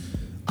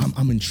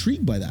I'm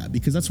intrigued by that,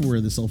 because that's where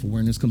the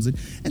self-awareness comes in.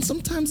 And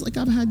sometimes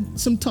I've had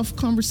some tough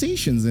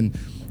conversations and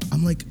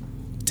I'm like,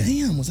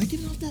 damn, was I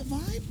giving off that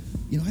vibe?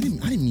 I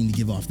didn't mean to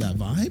give off that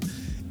vibe.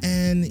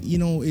 And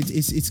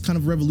it's kind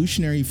of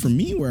revolutionary for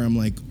me, where I'm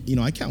like,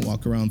 I can't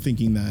walk around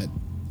thinking that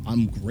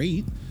I'm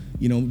great,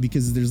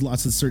 because there's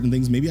lots of certain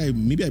things. Maybe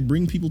I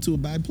bring people to a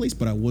bad place,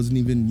 but I wasn't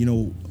even,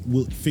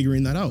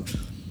 figuring that out.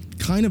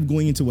 Kind of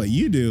going into what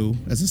you do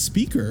as a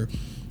speaker,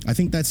 I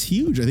think that's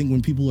huge. I think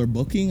when people are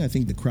booking, I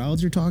think the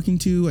crowds you're talking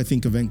to, I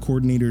think event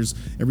coordinators,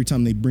 every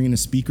time they bring in a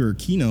speaker or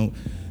keynote,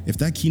 if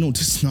that keynote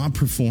does not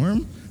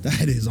perform,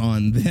 that is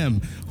on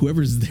them.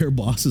 Whoever's their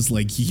boss is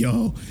like,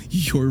 yo,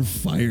 you're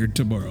fired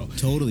tomorrow.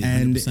 Totally.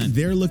 100%. And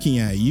they're looking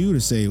at you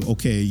to say,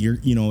 okay,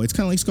 it's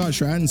kind of like Scott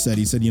Stratton said.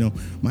 He said,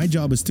 my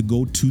job is to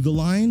go to the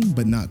line,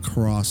 but not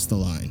cross the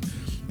line.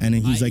 And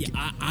he's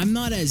I'm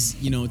not as,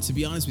 to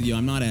be honest with you,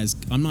 I'm not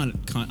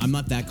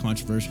that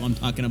controversial. I'm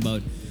talking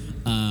about,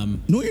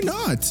 no, you're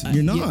not.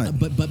 You're not. Yeah,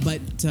 but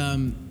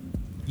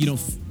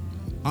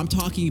I'm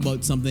talking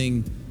about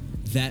something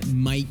that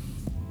might,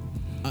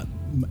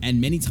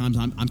 and many times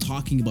I'm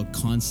talking about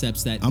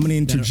concepts that I'm going to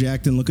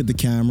interject and look at the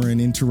camera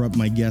and interrupt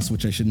my guest,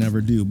 which I should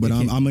never do. But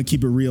I'm going to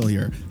keep it real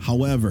here.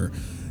 However,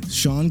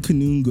 Shawn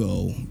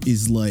Kanungo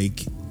is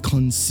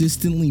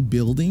consistently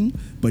building.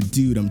 But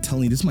dude, I'm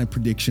telling you, this is my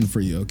prediction for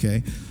you.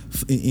 Okay,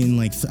 I'm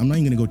not even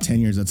going to go 10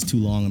 years. That's too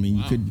long.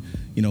 You could,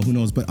 who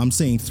knows? But I'm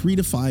saying 3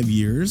 to 5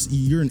 years.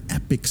 You're an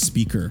epic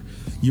speaker.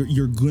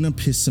 You're going to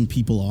piss some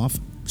people off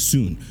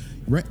soon.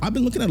 Right, I've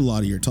been looking at a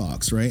lot of your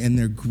talks, right, and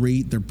they're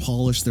great, they're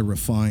polished, they're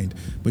refined.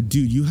 But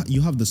dude,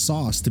 you have the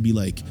sauce to be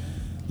like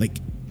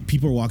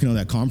people are walking out of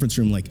that conference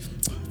room like,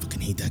 I fucking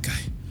hate that guy.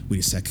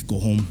 Wait a sec, go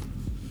home.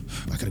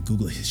 I gotta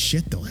Google his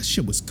shit though. That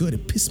shit was good.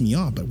 It pissed me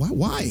off, but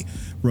why?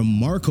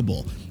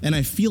 Remarkable. And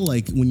I feel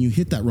like when you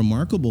hit that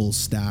remarkable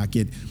stack,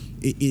 it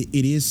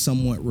is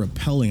somewhat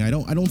repelling. I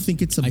don't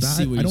think it's a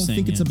bad. I don't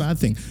think it's a bad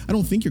thing. I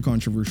don't think you're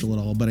controversial at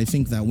all. But I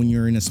think that when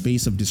you're in a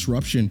space of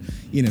disruption,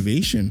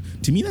 innovation,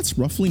 to me that's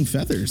ruffling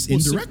feathers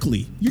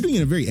indirectly. You're doing it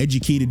in a very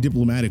educated,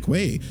 diplomatic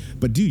way.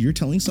 But dude, you're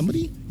telling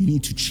somebody you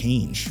need to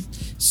change.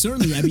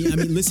 Certainly. I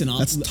mean, listen.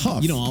 That's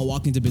tough. I'll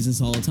walk into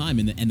business all the time,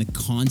 and the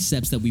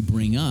concepts that we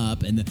bring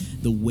up, and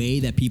the way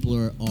that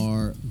people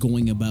are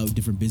going about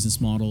different business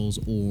models,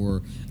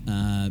 or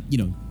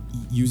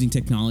using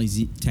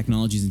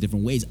technologies in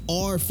different ways,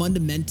 are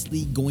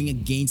fundamentally going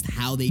against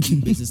how they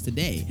do business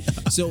today.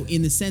 So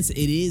in the sense,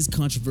 it is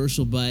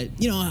controversial, but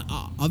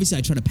obviously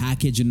I try to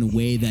package it in a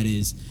way that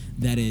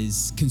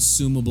is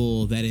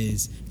consumable, that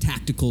is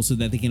tactical, so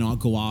that they can all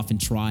go off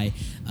and try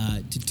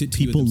to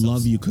people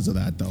love you because of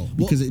that, though.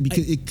 Because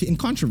in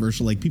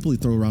controversial, like people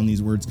throw around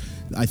these words,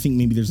 I think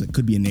maybe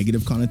could be a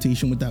negative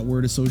connotation with that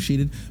word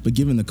associated. But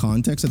given the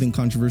context, I think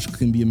controversial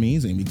can be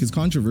amazing, because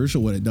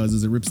controversial, what it does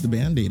is it rips the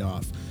Band-Aid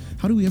off.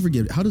 How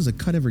does a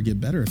cut ever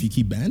get better if you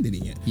keep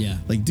band-aiding it? Yeah.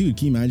 Like, dude,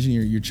 can you imagine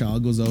your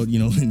child goes out,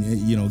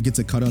 and gets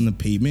a cut on the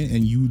pavement,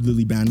 and you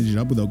literally bandage it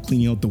up without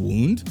cleaning out the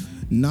wound?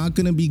 Not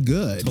gonna be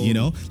good,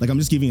 totally. Like, I'm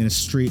just giving a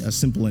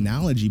simple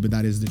analogy, but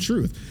that is the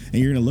truth.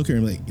 And you're gonna look at her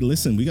and be like,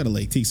 listen, we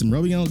gotta take some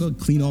rubbing alcohol,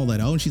 clean all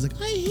that out. And she's like,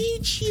 I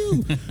hate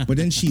you. But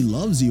then she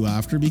loves you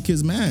after,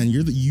 because man,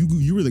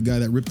 you were the guy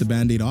that ripped the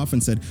Band-Aid off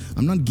and said,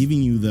 I'm not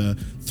giving you the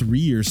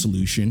 3-year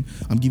solution,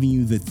 I'm giving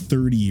you the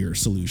 30-year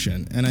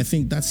solution. And I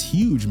think that's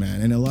huge,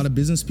 man. And a lot of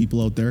business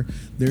people out there,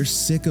 they're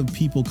sick of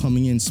people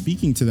coming in,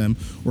 speaking to them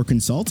or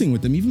consulting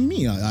with them. Even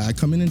me, I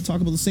come in and talk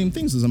about the same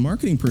things as a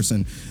marketing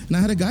person. And I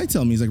had a guy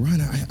tell me, he's like,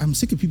 Ryan, I'm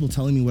sick of people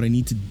telling me what I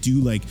need to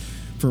do,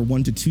 for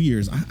 1 to 2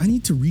 years. I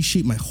need to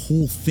reshape my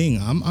whole thing.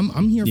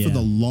 I'm here for the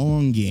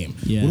long game.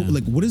 Yeah.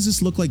 What does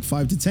this look like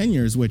 5 to 10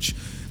 years? Which,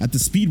 at the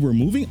speed we're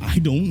moving, I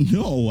don't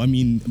know. I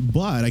mean,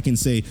 but I can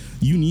say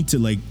you need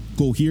to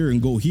go here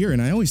and go here.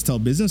 And I always tell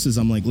businesses,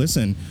 I'm like,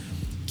 listen,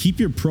 keep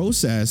your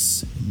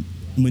process,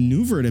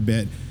 maneuver it a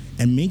bit,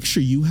 and make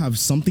sure you have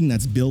something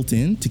that's built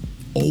in to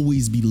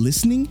always be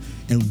listening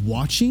and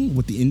watching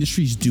what the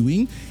industry's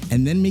doing,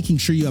 and then making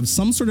sure you have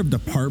some sort of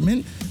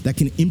department that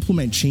can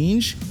implement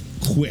change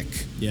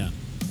quick. Yeah.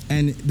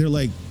 And they're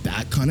like,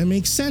 that kind of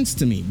makes sense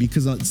to me,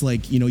 because it's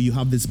like, you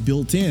have this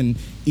built-in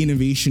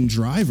innovation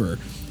driver.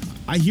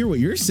 I hear what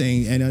you're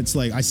saying, and it's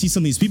like, I see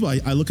some of these people,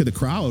 I look at the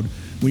crowd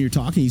when you're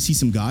talking, you see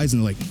some guys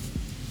and they're like,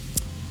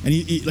 and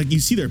you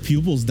see their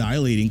pupils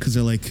dilating, because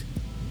they're like,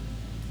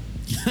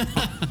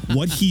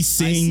 what he's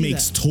saying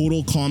makes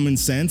total common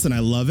sense, and I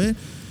love it.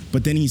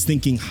 But then he's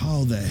thinking,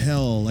 how the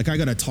hell? I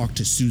got to talk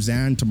to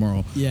Suzanne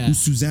tomorrow. Yeah. Who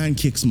Suzanne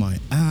kicks my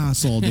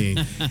ass all day.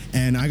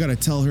 And I got to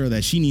tell her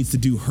that she needs to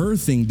do her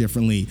thing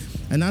differently.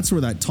 And that's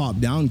where that top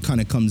down kind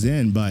of comes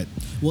in. But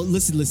well,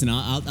 listen.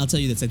 I'll tell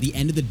you this. At the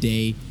end of the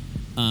day,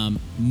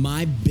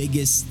 my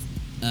biggest,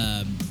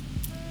 I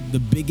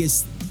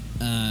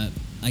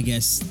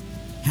guess,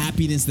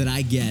 happiness that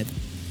I get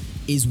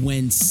is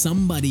when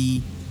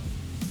somebody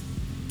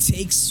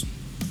takes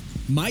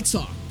my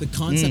talk, the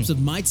concepts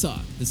of my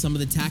talk, some of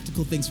the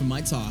tactical things from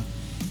my talk,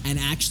 and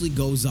actually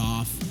goes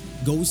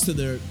to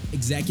their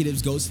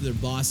executives, goes to their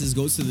bosses,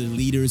 goes to their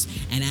leaders,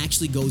 and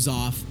actually goes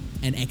off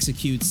and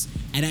executes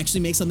and actually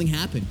makes something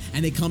happen.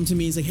 And they come to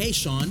me and say, hey,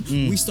 Shawn,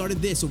 we started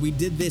this, or we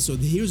did this, or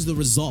here's the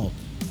result.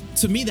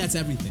 To me, that's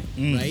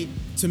everything, right?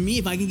 To me,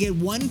 if I can get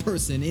one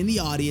person in the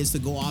audience to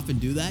go off and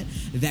do that,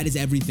 that is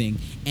everything.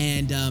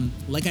 And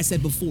like I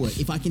said before,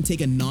 if I can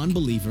take a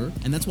non-believer,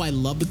 and that's why I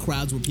love the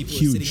crowds where people are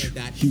sitting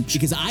like that,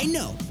 because I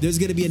know there's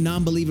going to be a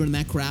non-believer in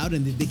that crowd,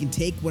 and they can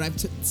take what I've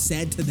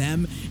said to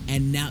them,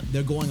 and now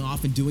they're going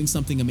off and doing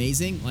something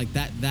amazing. Like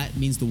that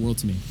means the world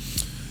to me.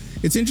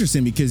 It's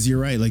interesting, because you're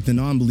right. Like, the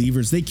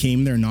non-believers, they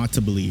came there not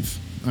to believe.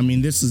 I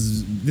mean, this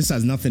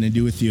has nothing to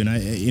do with you,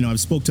 and I've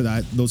spoke to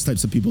those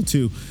types of people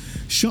too.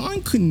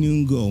 Shawn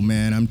Kanungo,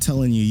 man, I'm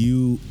telling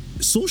you,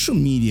 social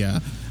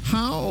media.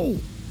 How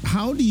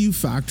do you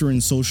factor in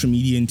social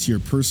media into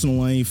your personal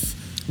life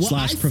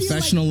 /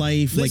 professional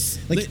life?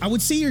 I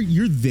would say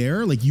you're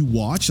there, like you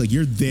watch, like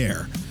you're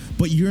there.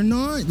 But you're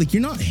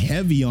not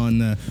heavy on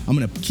the, I'm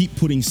gonna keep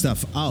putting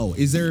stuff out.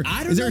 Is there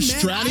a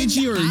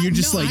strategy, or you're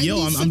just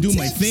I'm doing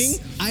my thing?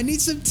 I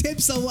need some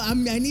tips.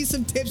 I need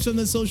some tips from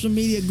the social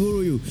media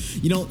guru.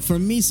 For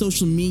me,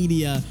 social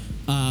media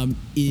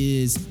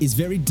is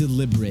very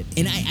deliberate,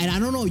 and I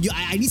don't know.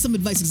 I need some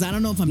advice, because I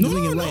don't know if I'm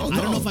doing it right.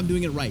 I don't know if I'm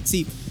doing it right.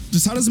 See,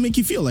 just how does it make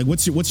you feel? Like,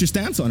 what's your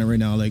stance on it right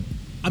now? Like,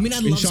 I mean,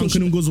 in Shawn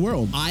Kanungo's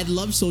world, I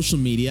love social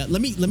media.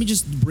 Let me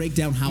just break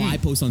down how I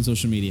post on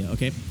social media.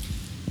 Okay.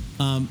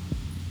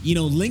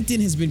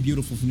 LinkedIn has been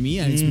beautiful for me,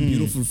 and it's been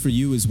beautiful for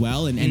you as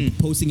well. And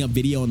posting a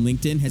video on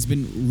LinkedIn has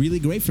been really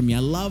great for me. I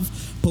love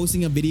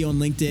posting a video on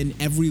LinkedIn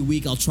every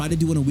week. I'll try to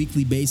do it on a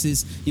weekly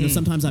basis.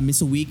 Sometimes I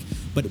miss a week,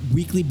 but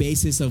weekly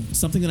basis of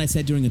something that I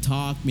said during a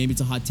talk. Maybe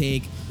it's a hot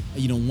take.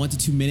 1 to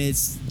 2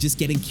 minutes, just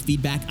getting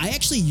feedback. I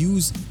actually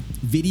use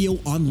video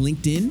on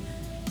LinkedIn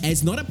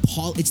as not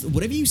it's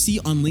whatever you see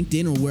on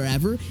LinkedIn or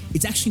wherever.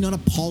 It's actually not a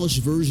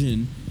polished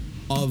version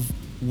of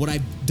what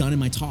I've done in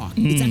my talk.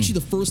 It's actually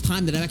the first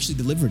time that I've actually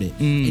delivered it.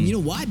 And you know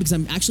why? Because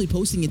I'm actually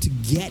posting it to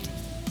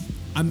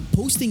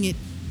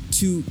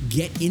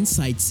get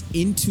insights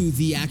into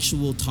the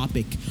actual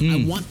topic.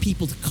 I want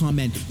people to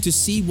comment, to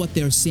see what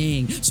they're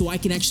saying, so I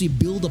can actually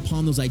build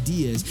upon those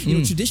ideas.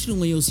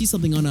 Traditionally you'll see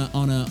something on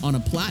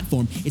a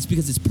platform, it's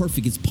because it's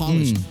perfect, it's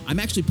polished. I'm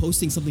actually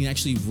posting something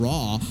actually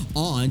raw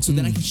on, so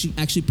that I can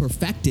actually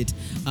perfect it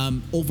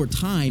over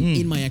time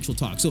in my actual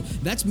talk. So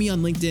that's me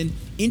on LinkedIn.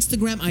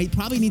 Instagram, I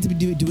probably need to be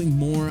doing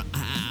more.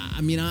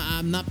 I'm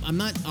not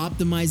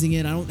optimizing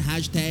it. I don't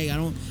hashtag.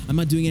 I'm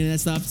not doing any of that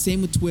stuff.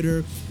 Same with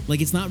Twitter.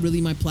 Like, it's not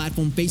really my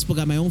platform. Facebook,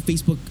 I have my own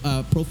Facebook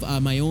profile,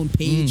 my own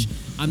page.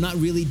 I'm not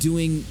really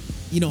doing.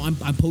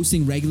 I'm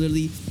posting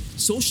regularly.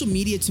 Social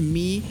media to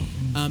me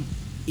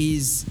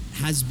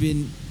has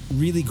been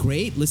really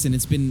great. Listen,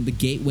 it's been the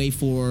gateway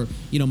for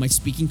my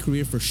speaking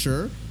career for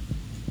sure.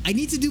 I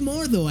need to do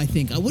more, though, I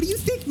think. What do you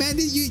think, man?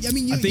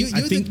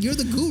 You're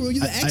the guru.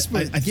 You're the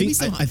expert. I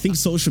think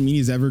social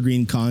media is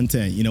evergreen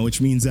content, which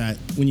means that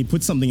when you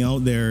put something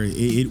out there,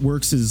 it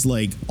works as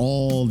like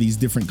all these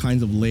different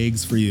kinds of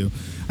legs for you.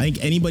 I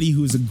think anybody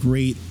who's a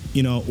great,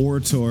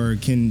 orator,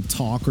 can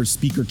talk or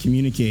speak or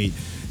communicate,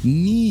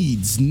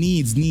 needs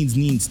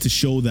to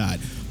show that,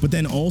 but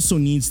then also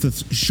needs to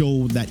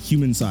show that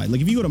human side.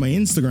 Like, if you go to my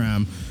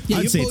Instagram,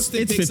 I'd say it's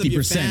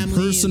 50%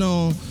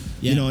 personal.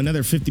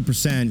 Another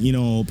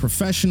 50%,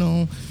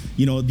 professional.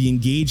 The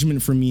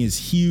engagement for me is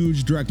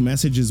huge. Direct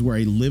messages where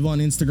I live on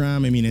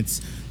Instagram.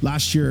 It's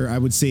last year, I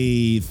would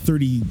say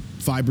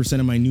 35%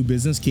 of my new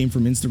business came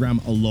from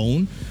Instagram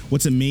alone.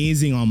 What's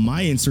amazing on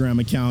my Instagram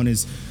account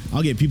is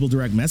I'll get people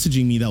direct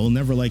messaging me that will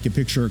never like a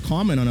picture or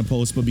comment on a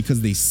post, but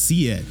because they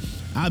see it.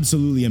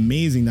 Absolutely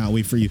amazing that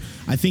way for you.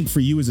 I think for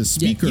you as a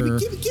speaker,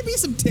 give me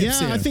some tips.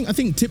 Yeah, here. I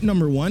think tip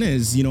number one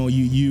is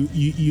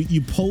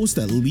you post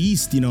at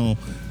least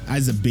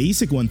as a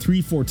basic one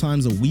 3-4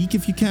 times a week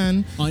if you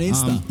can on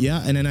Insta.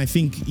 And then I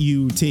think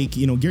you take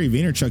Gary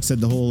Vaynerchuk said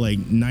the whole like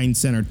 9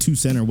 cent or 2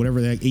 cent or whatever,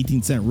 that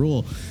 18 cent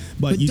rule.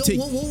 But you take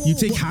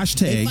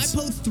hashtags. If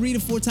I post 3 to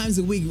 4 times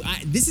a week,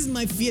 this is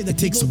my fear that it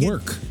takes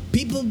work.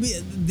 People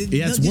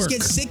just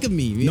get sick of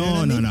me.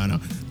 No.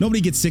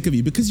 Nobody gets sick of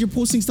you because you're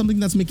posting something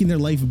that's making their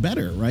life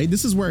better, right?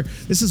 This is where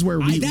that's what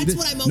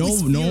I'm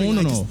always fearing.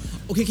 No.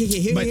 Okay.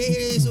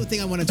 Here's the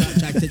thing I want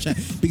to chat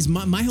because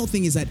my whole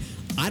thing is that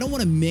I don't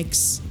want to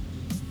mix,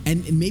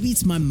 and maybe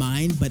it's my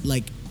mind, but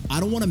like I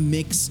don't want to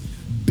mix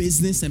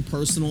business and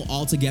personal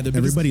all together.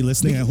 Everybody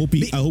listening, I hope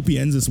he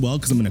ends this well,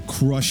 because I'm going to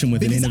crush him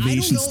with an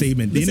innovation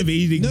statement. The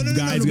innovating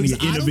guy is going to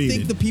get innovated. I don't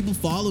think the people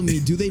follow me.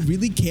 Do they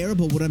really care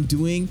about what I'm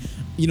doing,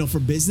 for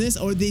business,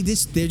 or they're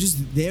just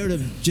there to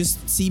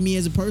just see me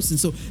as a person?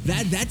 So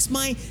that's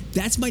my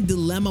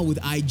dilemma with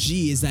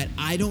IG, is that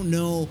I don't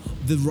know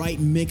the right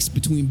mix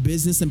between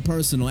business and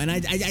personal, and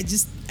it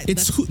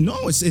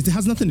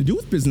has nothing to do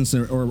with business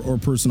or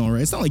personal,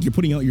 right? It's not like you're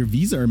putting out your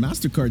Visa or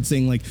MasterCard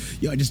saying like,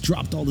 I just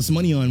dropped all this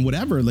money on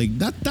whatever. Like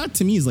that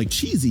to me is like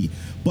cheesy.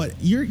 But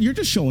you're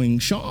just showing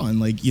Shawn,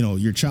 like,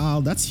 your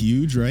child, that's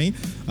huge, right?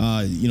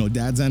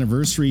 Dad's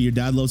anniversary, your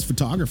dad loves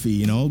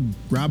photography,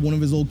 grab one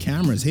of his old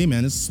cameras. Hey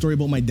man, this is a story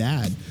about my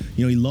dad.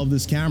 He loved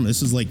this camera.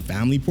 This is like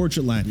family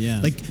portrait land. Yeah.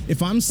 Like,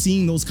 if I'm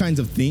seeing those kinds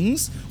of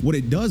things, what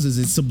it does is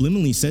it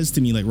subliminally says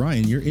to me like,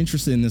 Ryan, you're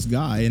interested in this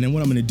guy. And then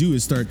what I'm going to do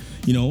is start,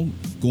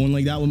 going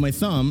like that with my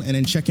thumb and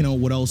then checking out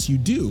what else you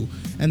do.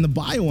 And the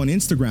bio on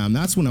Instagram,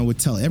 that's when I would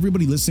tell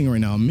everybody listening right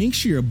now, make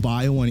sure your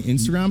bio on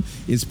Instagram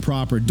is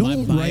proper.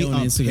 Don't write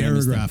a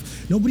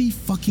paragraph. Nobody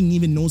fucking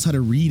even knows how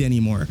to read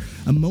anymore.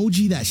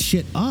 Emoji that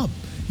shit up.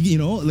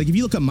 Like if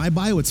you look at my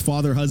bio, it's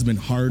father, husband,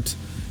 heart.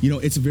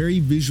 It's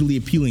very visually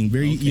appealing.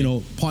 Very,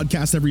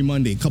 podcast every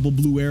Monday, a couple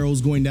blue arrows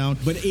going down.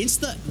 But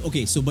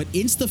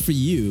Insta for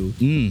you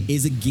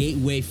is a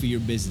gateway for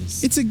your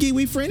business. It's a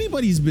gateway for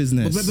anybody's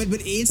business. But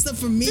Insta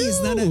for me is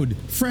not a...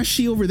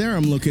 Freshie over there,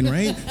 I'm looking,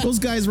 right? Those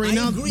guys right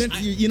now,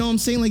 you know what I'm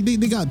saying? Like, they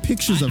got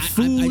pictures of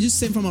food. I just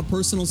say from a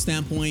personal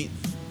standpoint,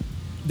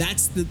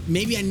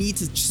 maybe I need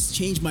to just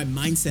change my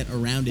mindset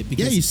around it.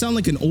 Because you sound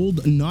like an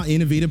old, not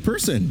innovative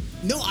person.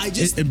 No,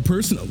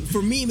 personal.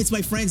 For me, it's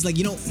my friends. Like,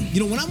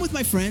 when I'm with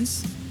my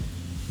friends,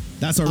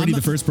 that's already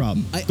the first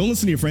problem. Don't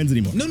listen to your friends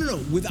anymore. No.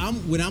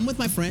 When I'm with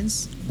my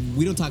friends,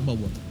 we don't talk about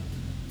work.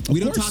 We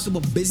don't talk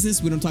about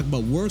business. We don't talk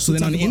about work. So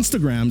then on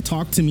Instagram,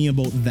 talk to me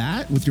about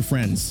that with your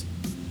friends.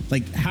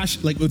 Like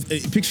with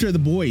a picture of the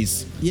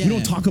boys. Yeah. We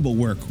don't talk about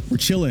work. We're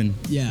chilling.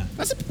 Yeah.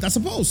 That's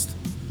a post.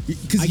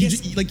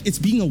 Because like it's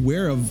being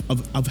aware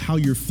of how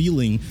you're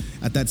feeling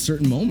at that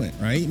certain moment,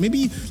 right?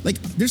 Maybe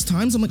like there's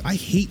times I'm like, I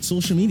hate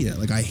social media,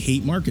 like I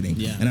hate marketing,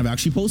 and I've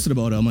actually posted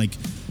about it. I'm like,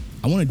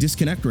 I want to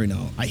disconnect right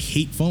now. I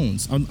hate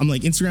phones. I'm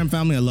like, Instagram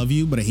family, I love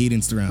you, but I hate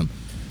Instagram.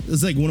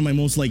 It's like one of my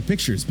most liked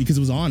pictures because it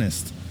was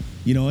honest.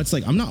 You know, it's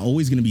like I'm not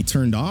always going to be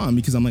turned on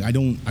because I'm like I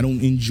don't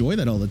enjoy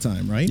that all the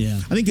time, right? Yeah.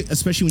 I think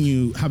especially when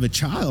you have a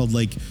child,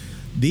 like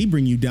they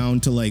bring you down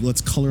to like,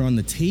 let's color on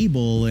the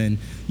table. And,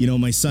 you know,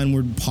 my son,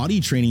 we're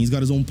potty training. He's got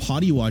his own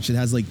potty watch. It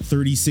has like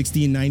 30,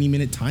 60, and 90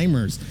 minute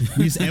timers.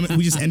 We just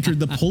entered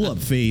the pull-up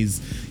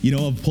phase, you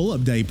know, of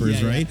pull-up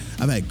diapers, right?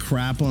 Yeah. I've had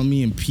crap on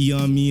me and pee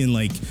on me. And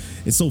like,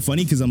 it's so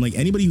funny because I'm like,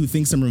 anybody who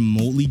thinks I'm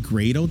remotely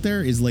great out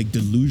there is like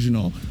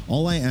delusional.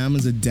 All I am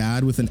is a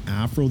dad with an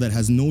afro that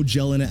has no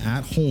gel in it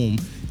at home,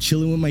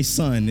 chilling with my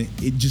son,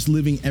 just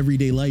living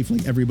everyday life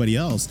like everybody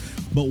else.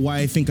 But why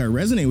I think I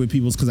resonate with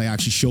people is because I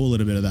actually show a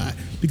little bit of that.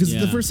 Because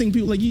the first thing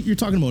people, like you're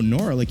talking about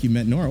Nora, like you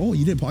met Nora. Oh,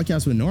 you did a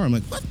podcast with Nora. I'm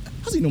like, what?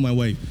 How does he know my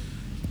wife?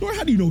 Nora,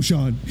 how do you know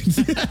Shawn?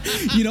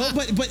 You know,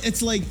 but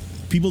it's like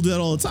people do that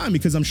all the time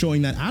because I'm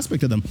showing that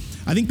aspect of them.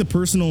 I think the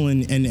personal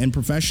and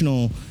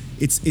professional,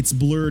 it's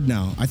blurred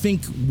now. I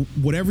think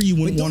whatever you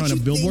wouldn't want on a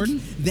billboard.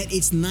 That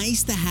it's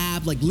nice to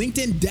have, like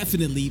LinkedIn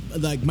definitely,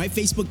 like my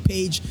Facebook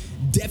page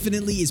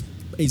definitely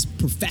is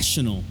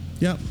professional.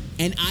 Yeah.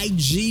 And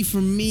IG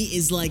for me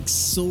is like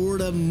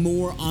sort of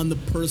more on the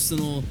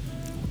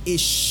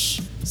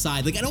personal-ish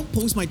side. Like I don't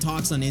post my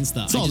talks on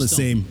Insta. It's all the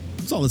same.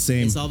 It's all the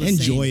same. It's all the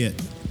Enjoy same.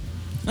 it.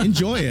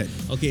 Enjoy it.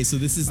 Okay, so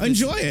this is...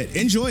 Enjoy it.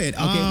 Enjoy it.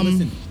 Okay,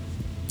 listen.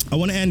 I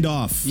want to end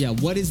off. Yeah,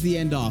 what is the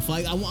end off?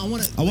 Like I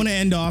want to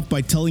end off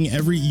by telling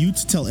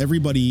tell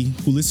everybody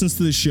who listens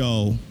to the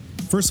show,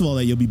 first of all,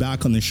 that you'll be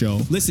back on the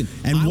show. Listen,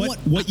 and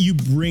what you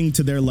bring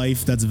to their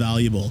life that's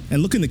valuable.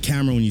 And look in the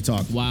camera when you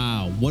talk.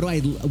 Wow, what do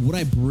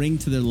I bring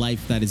to their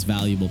life that is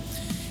valuable?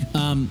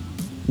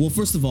 Well,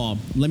 first of all,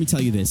 let me tell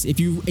you this. If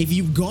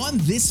you've gone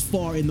this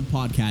far in the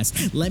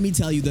podcast, let me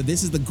tell you that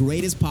this is the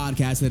greatest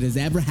podcast that has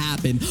ever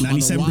happened.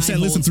 97%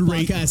 listen through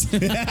rate.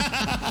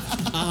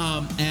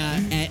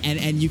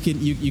 And you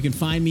can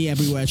find me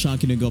everywhere at Shawn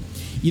Kanungo.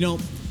 You know,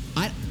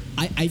 I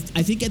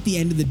think at the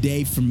end of the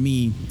day, for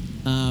me,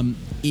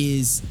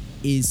 is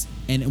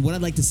and what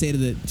I'd like to say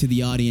to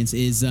the audience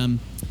is,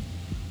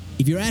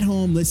 if you're at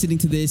home listening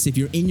to this, if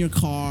you're in your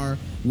car,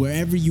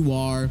 wherever you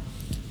are,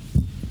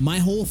 my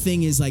whole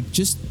thing is like,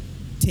 just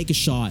take a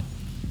shot,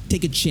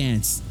 take a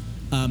chance.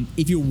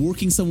 If you're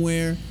working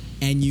somewhere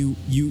and you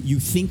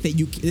think that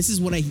this is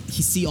what I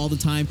see all the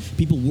time,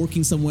 people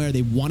working somewhere,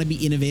 they want to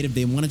be innovative,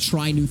 they want to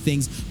try new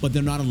things, but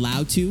they're not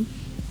allowed to.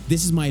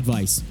 This is my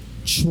advice.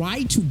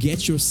 Try to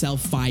get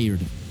yourself fired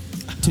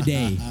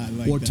today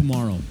or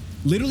tomorrow.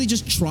 Literally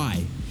just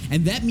try.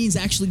 And that means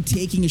actually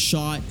taking a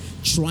shot,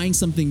 trying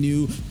something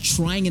new,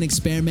 trying an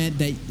experiment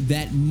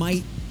that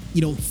might, you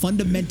know,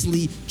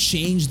 fundamentally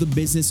change the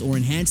business or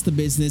enhance the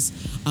business.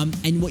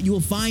 And what you will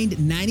find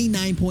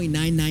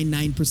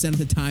 99.999% of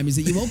the time is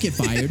that you won't get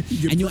fired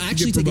and you'll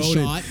actually take a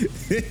shot.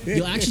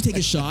 You'll actually take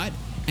a shot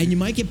and you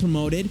might get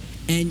promoted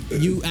and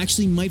you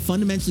actually might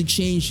fundamentally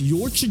change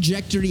your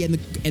trajectory and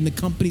the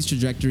company's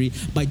trajectory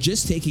by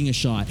just taking a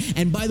shot.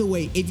 And by the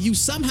way, if you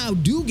somehow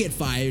do get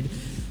fired,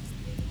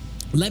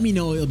 let me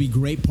know. It'll be a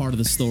great part of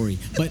the story.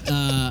 But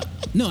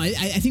no, I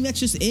think that's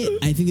just it.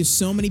 I think there's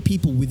so many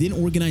people within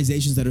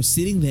organizations that are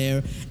sitting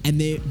there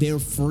and they're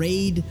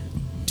afraid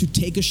to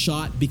take a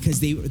shot because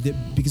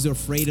they're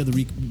afraid of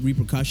the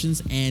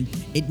repercussions, and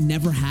it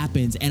never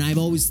happens. And I've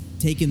always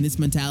taken this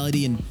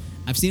mentality and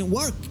I've seen it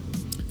work.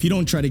 If you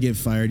don't try to get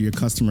fired, your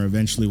customer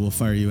eventually will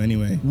fire you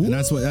anyway. Woo! And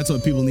that's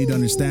what people need to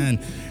understand.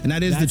 And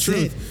that's the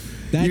truth.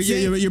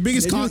 Your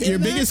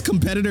biggest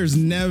competitor is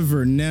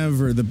never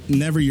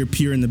your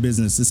peer in the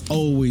business. It's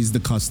always the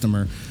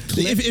customer.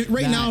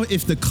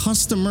 If the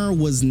customer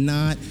was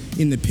not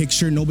in the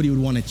picture, nobody would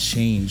want to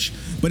change.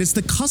 But it's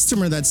the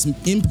customer that's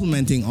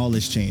implementing all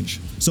this change.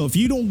 So if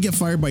you don't get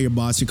fired by your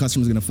boss, your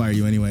customer's going to fire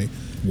you anyway.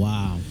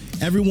 Wow.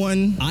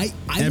 Everyone. I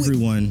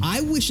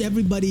wish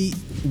everybody.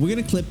 We're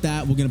gonna clip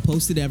that. We're gonna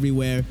post it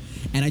everywhere.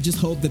 And I just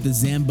hope that the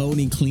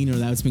Zamboni cleaner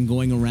that's been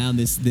going around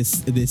this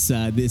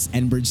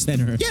Enbridge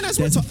Center. Yeah, as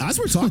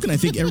we're talking, I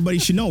think everybody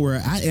should know we're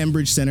at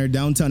Enbridge Center,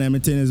 downtown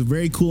Edmonton. It's a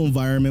very cool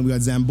environment. We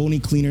got Zamboni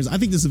cleaners. I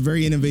think this is a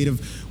very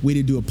innovative way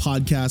to do a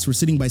podcast. We're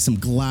sitting by some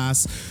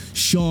glass.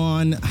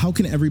 Shawn, how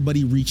can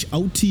everybody reach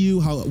out to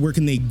you? Where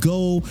can they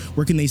go?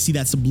 Where can they see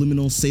that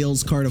subliminal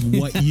sales card of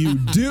what you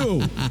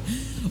do?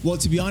 Well,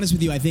 to be honest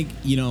with you, I think,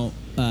 you know,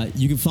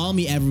 you can follow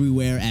me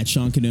everywhere at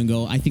Shawn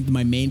Kanungo. I think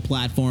my main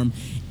platform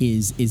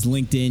is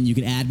LinkedIn. You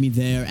can add me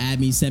there,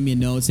 send me a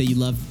note, say you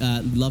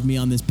love me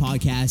on this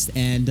podcast,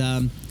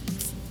 and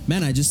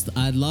Man,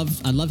 I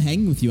love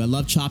hanging with you. I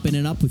love chopping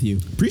it up with you.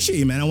 Appreciate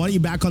you, man. I want you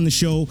back on the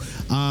show.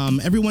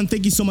 Everyone,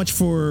 thank you so much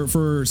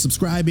for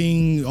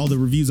subscribing, all the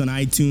reviews on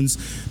iTunes.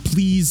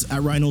 Please,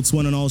 at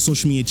Reinholds1 on all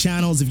social media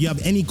channels. If you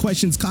have any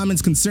questions,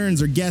 comments,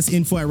 concerns, or guests,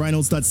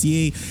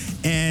 info@reinholds.ca.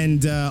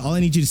 And all I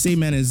need you to say,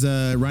 man, is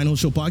Reinholds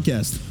Show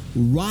Podcast.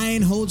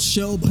 Reinholds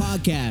Show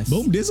Podcast.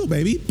 Boom, dizzle,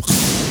 baby.